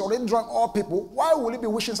 If he was already drawing all people, why will he be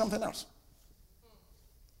wishing something else?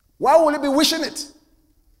 Why will he be wishing it?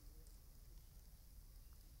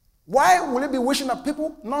 Why will he be wishing that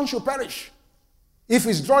people, none should perish, if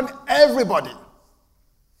he's drawing everybody?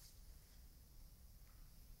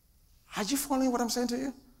 Are you following what I'm saying to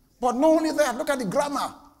you? But not only that, look at the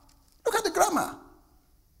grammar. Look at the grammar.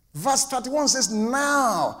 Verse 31 says,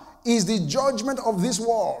 now is the judgment of this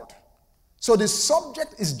world. So the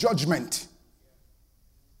subject is judgment.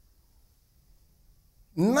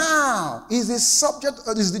 Now is the subject,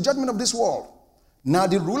 is the judgment of this world. Now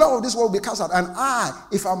the ruler of this world will be cast out, and I,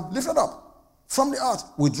 if I'm lifted up from the earth,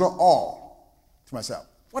 will draw all to myself.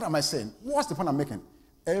 What am I saying? What's the point I'm making?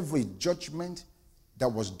 Every judgment that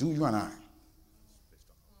was due you and I,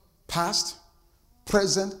 past,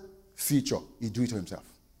 present, future, he do it to himself.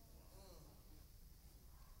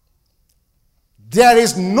 There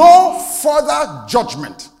is no further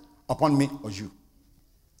judgment upon me or you,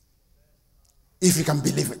 if you can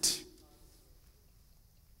believe it.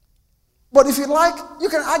 But if you like, you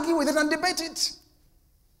can argue with it and debate it.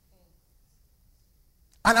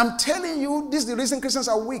 And I'm telling you, this is the reason Christians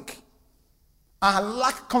are weak and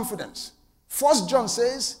lack confidence. 1 John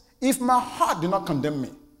says, if my heart do not condemn me,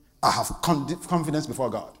 I have confidence before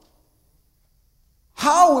God.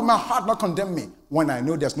 How will my heart not condemn me when I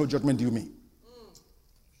know there's no judgment due me?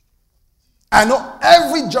 I know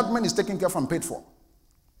every judgment is taken care of and paid for.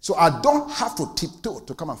 So I don't have to tiptoe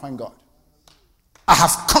to come and find God. I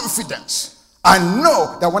have confidence. I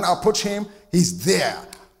know that when I approach him, he's there.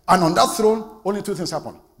 And on that throne, only two things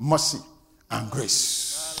happen: mercy and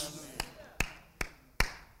grace.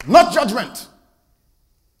 Not judgment.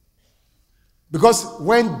 Because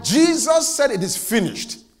when Jesus said it is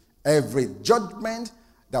finished, every judgment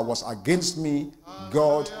that was against me,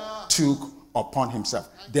 God took upon himself.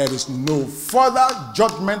 There is no further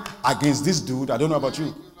judgment against this dude. I don't know about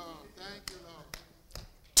you.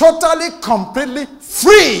 Totally, completely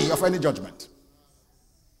free of any judgment.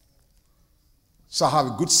 So I have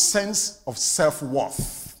a good sense of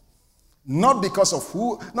self-worth. Not because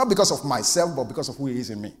of myself, but because of who he is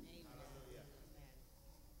in me.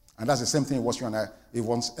 And that's the same thing he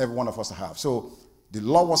wants every one of us to have. So the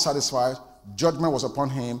law was satisfied, judgment was upon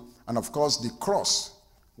him, and of course the cross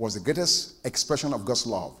was the greatest expression of God's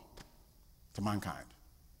love to mankind.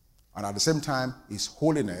 And at the same time, his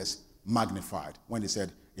holiness magnified when he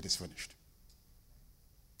said, it is finished.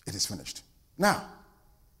 It is finished. Now,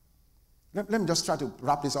 let me just try to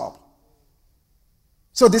wrap this up.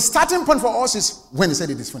 So the starting point for us is when he said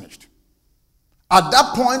it is finished. At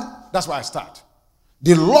that point, that's where I start.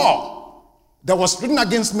 The law that was written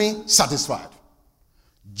against me, satisfied.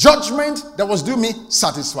 Judgment that was due me,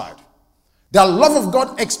 satisfied. The love of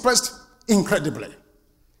God expressed incredibly.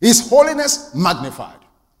 His holiness magnified.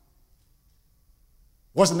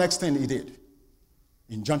 What's the next thing he did?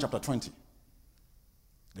 In John chapter 20.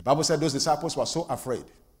 The Bible said those disciples were so afraid,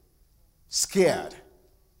 scared,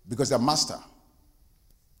 because their master,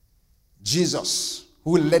 Jesus,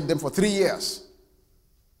 who led them for 3 years,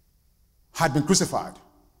 had been crucified.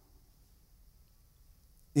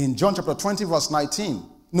 In John chapter 20, verse 19.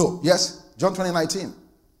 John 20, 19.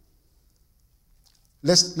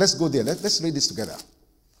 Let's go there. Let's read this together.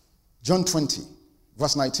 John 20,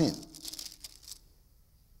 verse 19.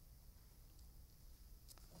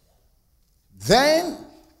 Then,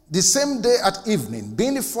 the same day at evening,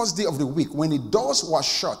 being the first day of the week, when the doors were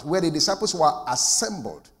shut, where the disciples were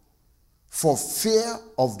assembled for fear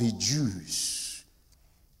of the Jews,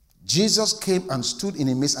 Jesus came and stood in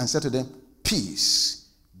the midst and said to them, peace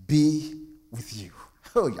be with you.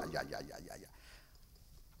 Oh, yeah.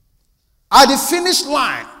 At the finish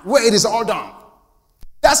line, where it is all done,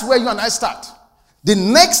 that's where you and I start. The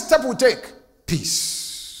next step we take,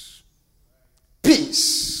 peace.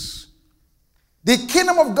 Peace. The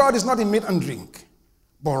kingdom of God is not in meat and drink,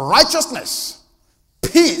 but righteousness,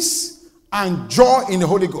 peace, and joy in the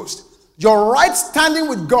Holy Ghost. Your right standing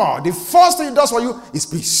with God, the first thing he does for you is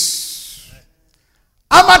peace.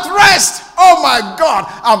 I'm at rest. Oh my God.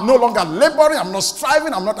 I'm no longer laboring. I'm not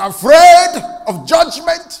striving. I'm not afraid of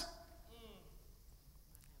judgment.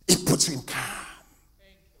 It puts you in calm.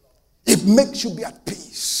 It makes you be at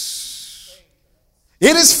peace.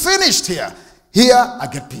 It is finished here. Here I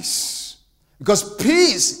get peace. Because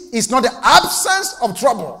peace is not the absence of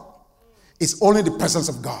trouble. It's only the presence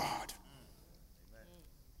of God.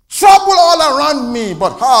 Trouble all around me,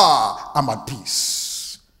 but I'm at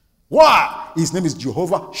peace. Why? His name is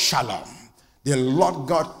Jehovah Shalom. The Lord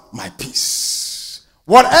God, my peace.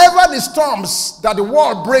 Whatever the storms that the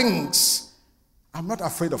world brings, I'm not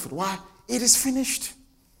afraid of it. Why? it is finished.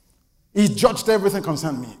 He judged everything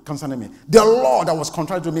concerning me. The law that was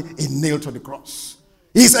contrary to me, he nailed to the cross.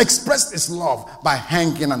 He's expressed his love by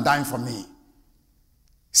hanging and dying for me.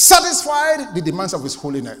 Satisfied the demands of his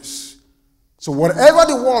holiness. So whatever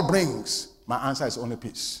the world brings, my answer is only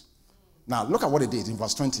peace. Now look at what he did in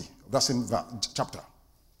verse 20 of that same chapter.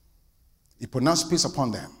 He pronounced peace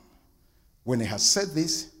upon them. When he had said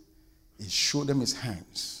this, he showed them his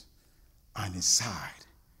hands and his side.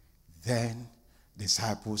 Then the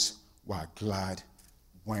disciples were glad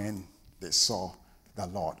when they saw the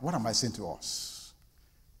Lord. What am I saying to us?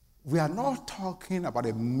 We are not talking about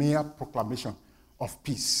a mere proclamation of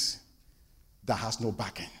peace that has no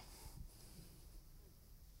backing.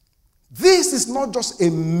 This is not just a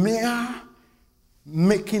mere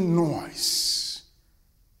making noise.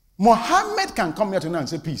 Muhammad can come here tonight and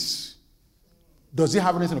say peace. Does he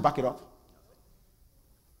have anything to back it up?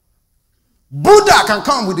 Buddha can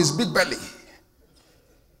come with his big belly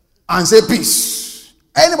and say peace.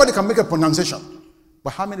 Anybody can make a pronunciation.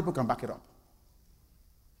 But how many people can back it up?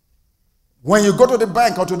 When you go to the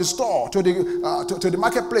bank or to the store, to the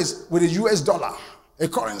marketplace with a US dollar, a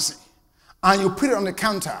currency, and you put it on the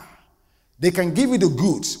counter, they can give you the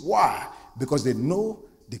goods. Why? Because they know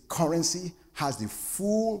the currency has the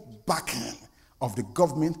full backing of the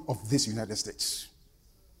government of this United States.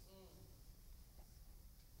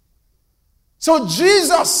 So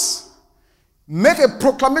Jesus made a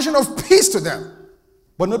proclamation of peace to them.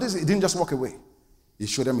 But notice he didn't just walk away. He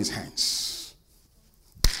showed them his hands.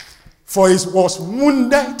 For he was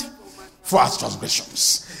wounded for our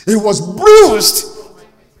transgressions. He was bruised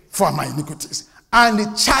for my iniquities. And the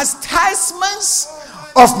chastisements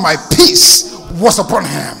of my peace was upon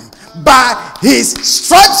him. By his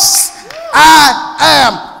stripes I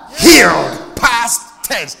am healed. Past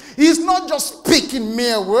tense. He's not just speaking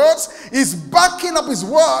mere words. He's backing up his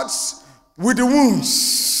words with the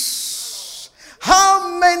wounds.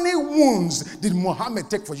 How many wounds did Muhammad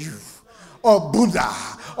take for you? Or Buddha?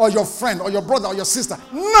 Or your friend? Or your brother? Or your sister?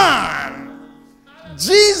 None.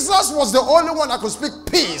 Jesus was the only one that could speak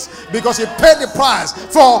peace because he paid the price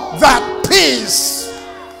for that peace.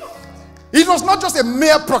 It was not just a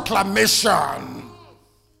mere proclamation.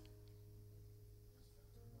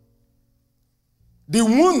 The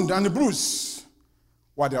wound and the bruise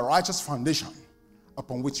were the righteous foundation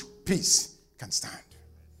upon which peace can stand.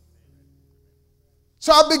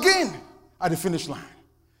 So I begin at the finish line.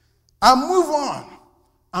 I move on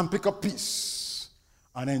and pick up peace.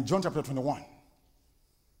 And in John chapter 21,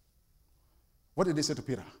 what did they say to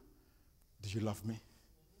Peter? Do you love me?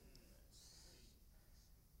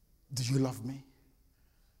 Do you love me?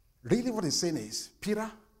 Really what he's saying is, Peter,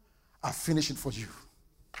 I've finished it for you.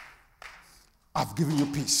 I've given you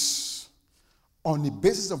peace. On the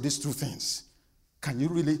basis of these two things, can you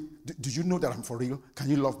really, do you know that I'm for real? Can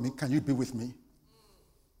you love me? Can you be with me?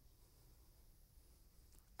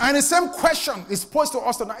 And the same question is posed to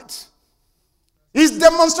us tonight. He's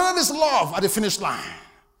demonstrated his love at the finish line.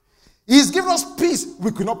 He's given us peace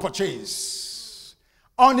we could not purchase.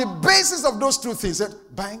 On the basis of those two things, said,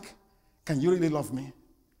 bank, can you really love me?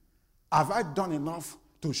 Have I done enough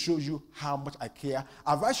to show you how much I care?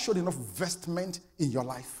 Have I showed enough investment in your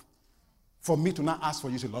life for me to not ask for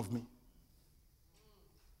you to love me?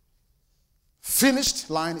 Finished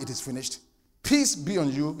line, it is finished. Peace be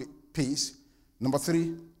on you, peace. Number 3,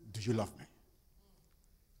 do you love me?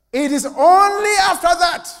 It is only after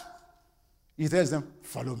that he tells them,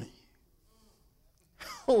 follow me.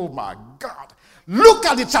 Oh my God. Look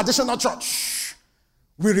at the traditional church.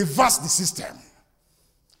 We reverse the system.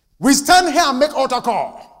 We stand here and make altar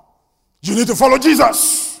call. You need to follow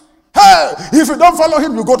Jesus. Hey, if you don't follow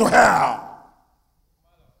him, you go to hell.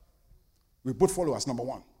 We put follow as number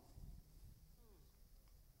 1.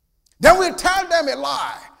 Then we tell them a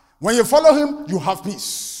lie. When you follow him, you have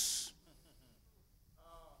peace.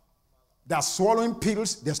 They're swallowing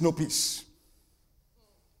pills, there's no peace.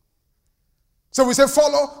 So we say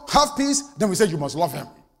follow, have peace, then we say you must love him.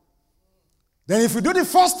 Then if you do the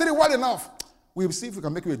first 3 well enough, we'll see if we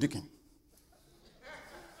can make you a deacon.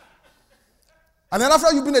 And then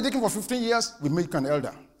after you've been a deacon for 15 years, we make you an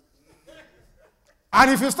elder.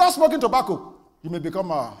 And if you start smoking tobacco, you may become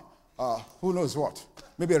who knows what,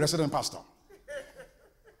 maybe a resident pastor.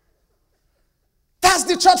 That's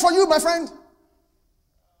the church for you, my friend.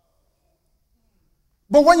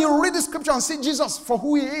 But when you read the scripture and see Jesus for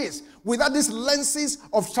who he is, without these lenses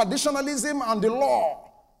of traditionalism and the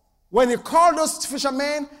law, when he called those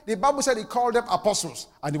fishermen, the Bible said he called them apostles,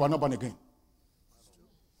 and they were not born again.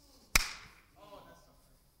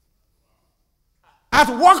 At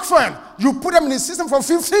Workfriend, you put them in the system for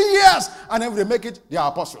 15 years, and then when they make it, they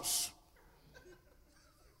are apostles.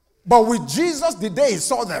 But with Jesus, the day he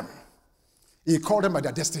saw them, he called them by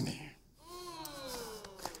their destiny.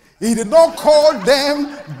 He did not call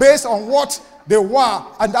them based on what they were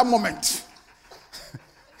at that moment.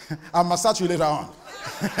 I'll massage you later on.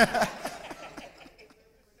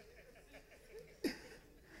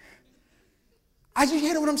 Are you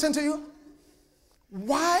hearing what I'm saying to you?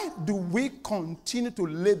 Why do we continue to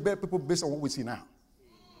label people based on what we see now?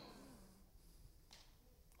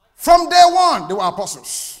 From day one, they were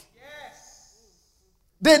apostles.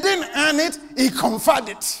 They didn't earn it, he conferred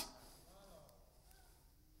it.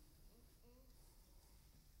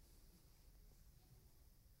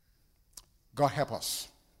 God help us.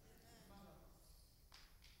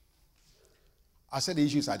 I said the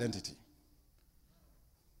issue is identity.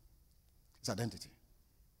 It's identity.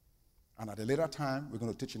 And at a later time, we're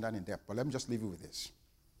going to teach in that in depth. But let me just leave you with this.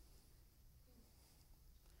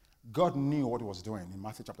 God knew what he was doing in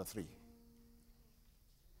Matthew chapter 3.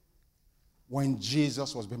 When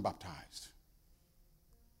Jesus was being baptized.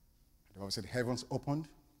 The Bible said the heavens opened.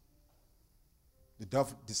 The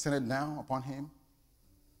dove descended down upon him.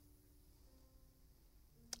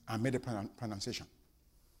 And made a pronunciation.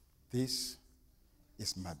 This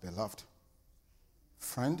is my beloved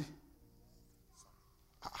friend.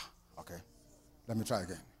 Okay. Let me try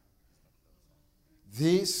again.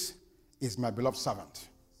 This is my beloved servant.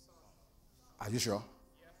 Are you sure?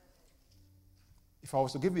 If I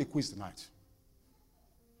was to give you a quiz tonight,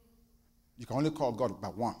 you can only call God by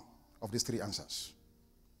one of these three answers.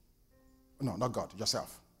 No, not God,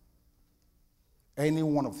 yourself. Any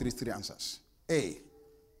one of these three answers. A,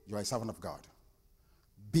 you are a servant of God.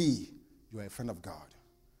 B, you are a friend of God.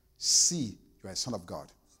 C, you are a son of God.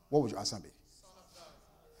 What would your answer be? Son of God.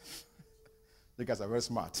 You guys are very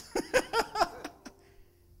smart.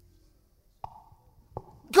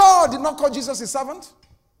 God did not call Jesus his servant,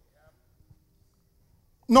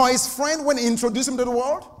 nor his friend when he introduced him to the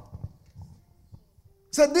world.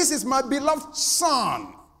 He said, this is my beloved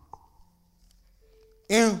son,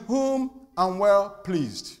 in whom I'm well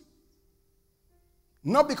pleased.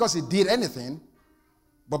 Not because he did anything,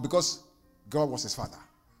 but because God was his father.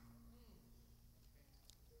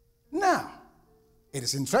 Now, it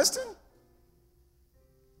is interesting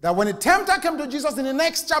that when the tempter came to Jesus in the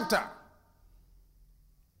next chapter,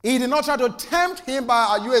 he did not try to tempt him by,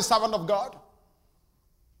 are you a servant of God?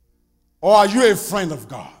 Or are you a friend of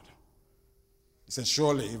God? He said,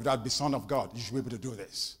 surely, if that be son of God, you should be able to do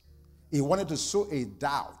this. He wanted to sow a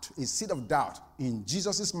doubt, a seed of doubt in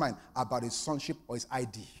Jesus' mind about his sonship or his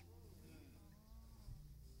ID.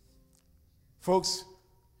 Folks,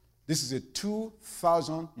 this is a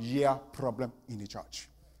 2,000-year problem in the church.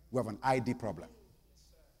 We have an ID problem.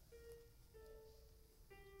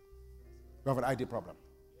 We have an ID problem.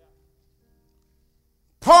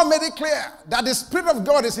 Paul made it clear that the Spirit of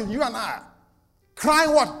God is in you and I,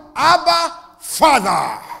 crying what? Abba,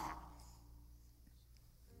 Father.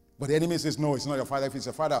 But the enemy says, no, it's not your father. If it's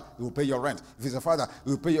a father, he will pay your rent. If it's a father,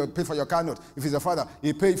 he will pay for your car note. If it's a father,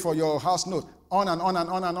 he will pay for your house note. On and on and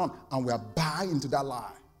on and on. And we are buying into that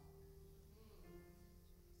lie.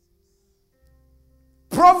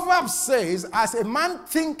 Proverbs says, as a man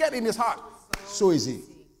thinketh in his heart, so is he.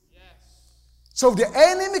 So if the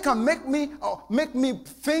enemy can make me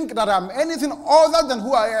think that I'm anything other than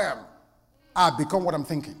who I am, I become what I'm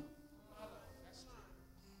thinking.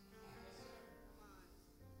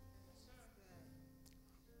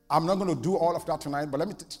 I'm not going to do all of that tonight, but let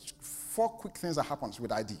me teach 4 quick things that happens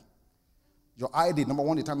with ID. Your ID, number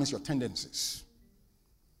 1, determines your tendencies.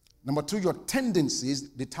 Number 2, your tendencies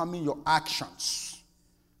determine your actions.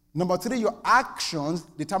 Number 3, your actions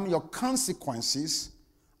determine your consequences.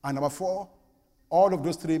 And number 4, all of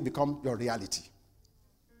those 3 become your reality.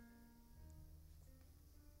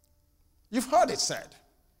 You've heard it said,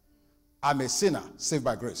 I'm a sinner saved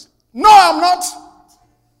by grace. No, I'm not.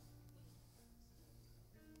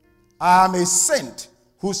 I am a saint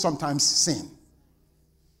who sometimes sin.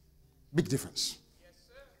 Big difference.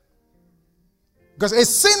 Because a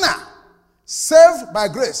sinner saved by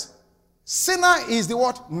grace. Sinner is the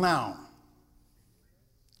word noun.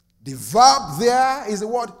 The verb there is the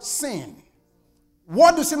word sin.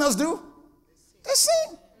 What do sinners do? They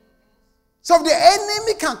sin. So if the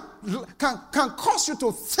enemy can cause you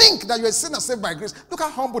to think that you're a sinner saved by grace, look how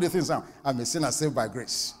humble the things sound. I'm a sinner saved by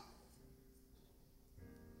grace.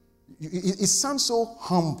 It sounds so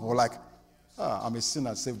humble, like, I'm a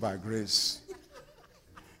sinner saved by grace.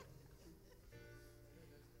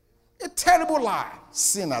 A terrible lie.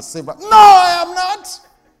 Sinner saved by... No, I am not.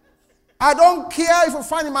 I don't care if you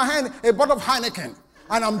find in my hand a bottle of Heineken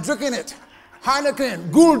and I'm drinking it.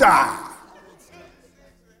 Heineken, Gulda.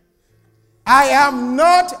 I am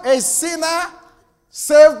not a sinner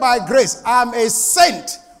saved by grace. I'm a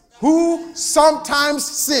saint who sometimes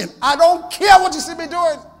sin. I don't care what you see me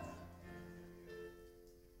doing.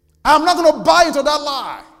 I'm not going to buy into that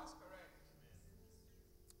lie.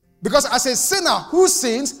 Because as a sinner who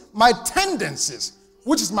sins, my tendencies,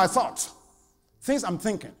 which is my thought, things I'm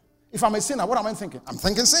thinking. If I'm a sinner, what am I thinking? I'm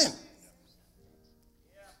thinking sin.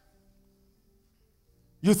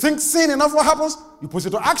 You think sin enough, what happens? You put it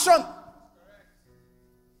to action.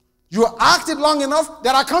 You act it long enough,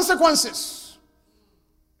 there are consequences.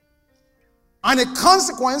 And a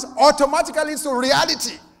consequence automatically leads to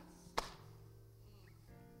reality.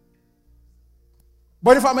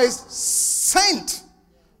 But if I'm a saint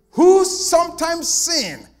who sometimes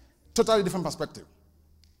sin, totally different perspective.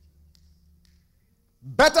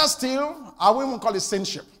 Better still, I won't even call it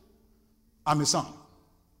saintship. I'm a son.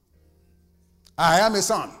 I am a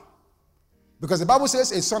son. Because the Bible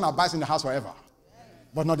says a son abides in the house forever,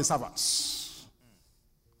 but not the servants.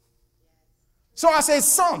 So as a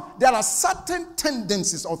son, there are certain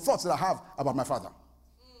tendencies or thoughts that I have about my father.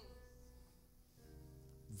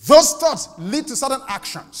 Those thoughts lead to certain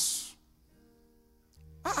actions.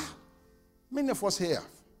 Many of us here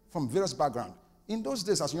from various backgrounds, in those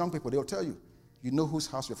days as young people, they'll tell you, you know whose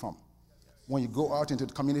house you're from. When you go out into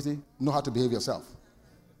the community, know how to behave yourself.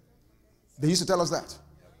 They used to tell us that.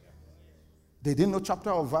 They didn't know chapter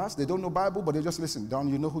or verse, they don't know Bible, but they just listen. Down,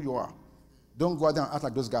 you know who you are. Don't go out there and act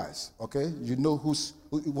like those guys, okay? You know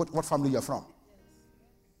what family you're from.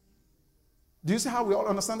 Do you see how we all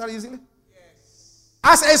understand that easily? Yes.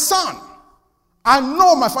 As a son, I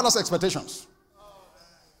know my father's expectations.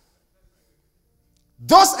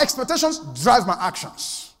 Those expectations drive my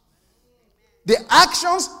actions. The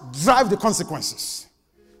actions drive the consequences.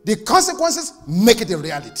 The consequences make it a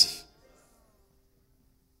reality.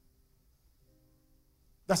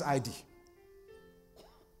 That's ID.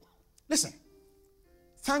 Listen.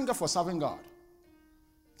 Thank God for serving God.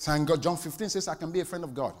 Thank God. John 15 says I can be a friend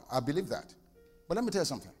of God. I believe that. But let me tell you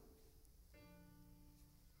something.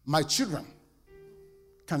 My children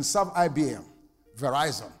can serve IBM,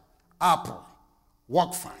 Verizon, Apple,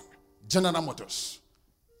 Workfine, General Motors.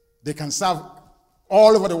 They can serve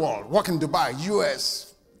all over the world. Work in Dubai,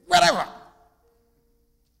 US, wherever.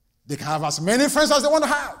 They can have as many friends as they want to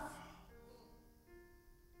have.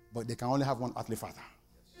 But they can only have one earthly father.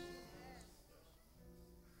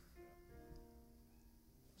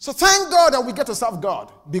 So thank God that we get to serve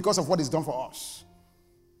God because of what He's done for us.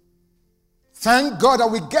 Thank God that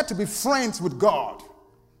we get to be friends with God.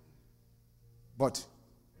 But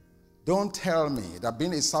don't tell me that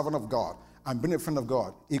being a servant of God and being a friend of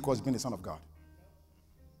God equals being a son of God.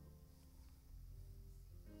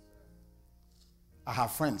 I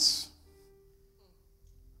have friends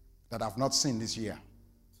that I've not seen this year,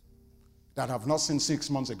 that I've not seen 6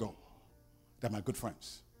 months ago. They're my good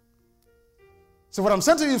friends. So what I'm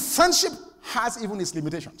saying to you, friendship has even its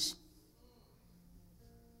limitations.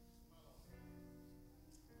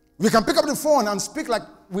 We can pick up the phone and speak like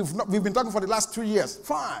we've been talking for the last 2 years.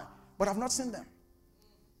 Fine. But I've not seen them.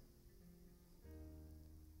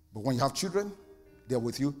 But when you have children, they're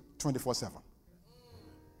with you 24/7.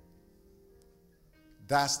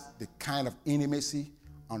 That's the kind of intimacy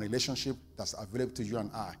and relationship that's available to you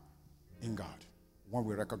and I in God. When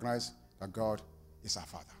we recognize that God is our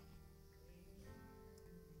Father.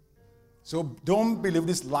 So don't believe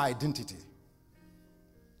this lie identity.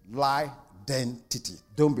 Lie identity.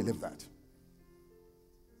 Don't believe that.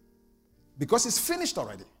 Because it's finished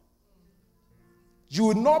already. You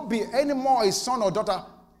will not be any more a son or daughter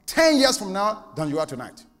 10 years from now than you are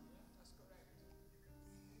tonight.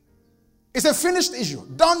 It's a finished issue.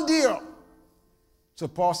 Done deal. So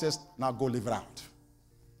Paul says, now go live it out.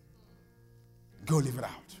 Go live it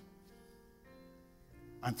out.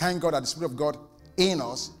 And thank God that the Spirit of God in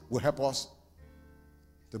us will help us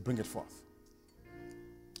to bring it forth.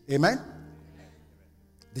 Amen?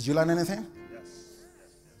 Did you learn anything? Yes.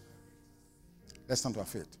 Let's turn to our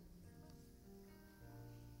feet.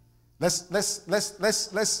 Let's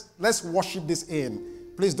worship this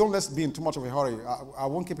in. Please don't let's be in too much of a hurry. I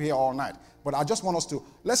won't keep here all night. But I just want us to,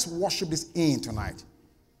 let's worship this in tonight.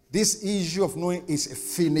 This issue of knowing is a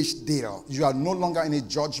finished deal. You are no longer in a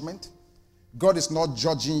judgment. God is not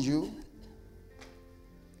judging you.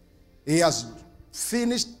 He has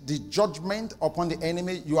finished the judgment upon the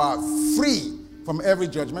enemy. You are free from every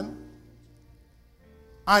judgment.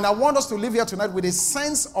 And I want us to live here tonight with a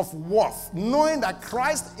sense of worth, knowing that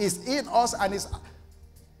Christ is in us and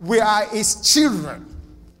we are His children.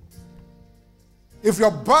 If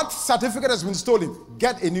your birth certificate has been stolen,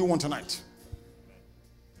 get a new one tonight.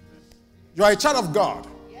 You are a child of God.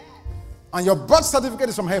 And your birth certificate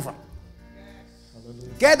is from heaven.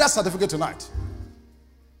 Get that certificate tonight.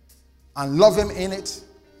 And love him in it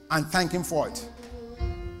and thank him for it.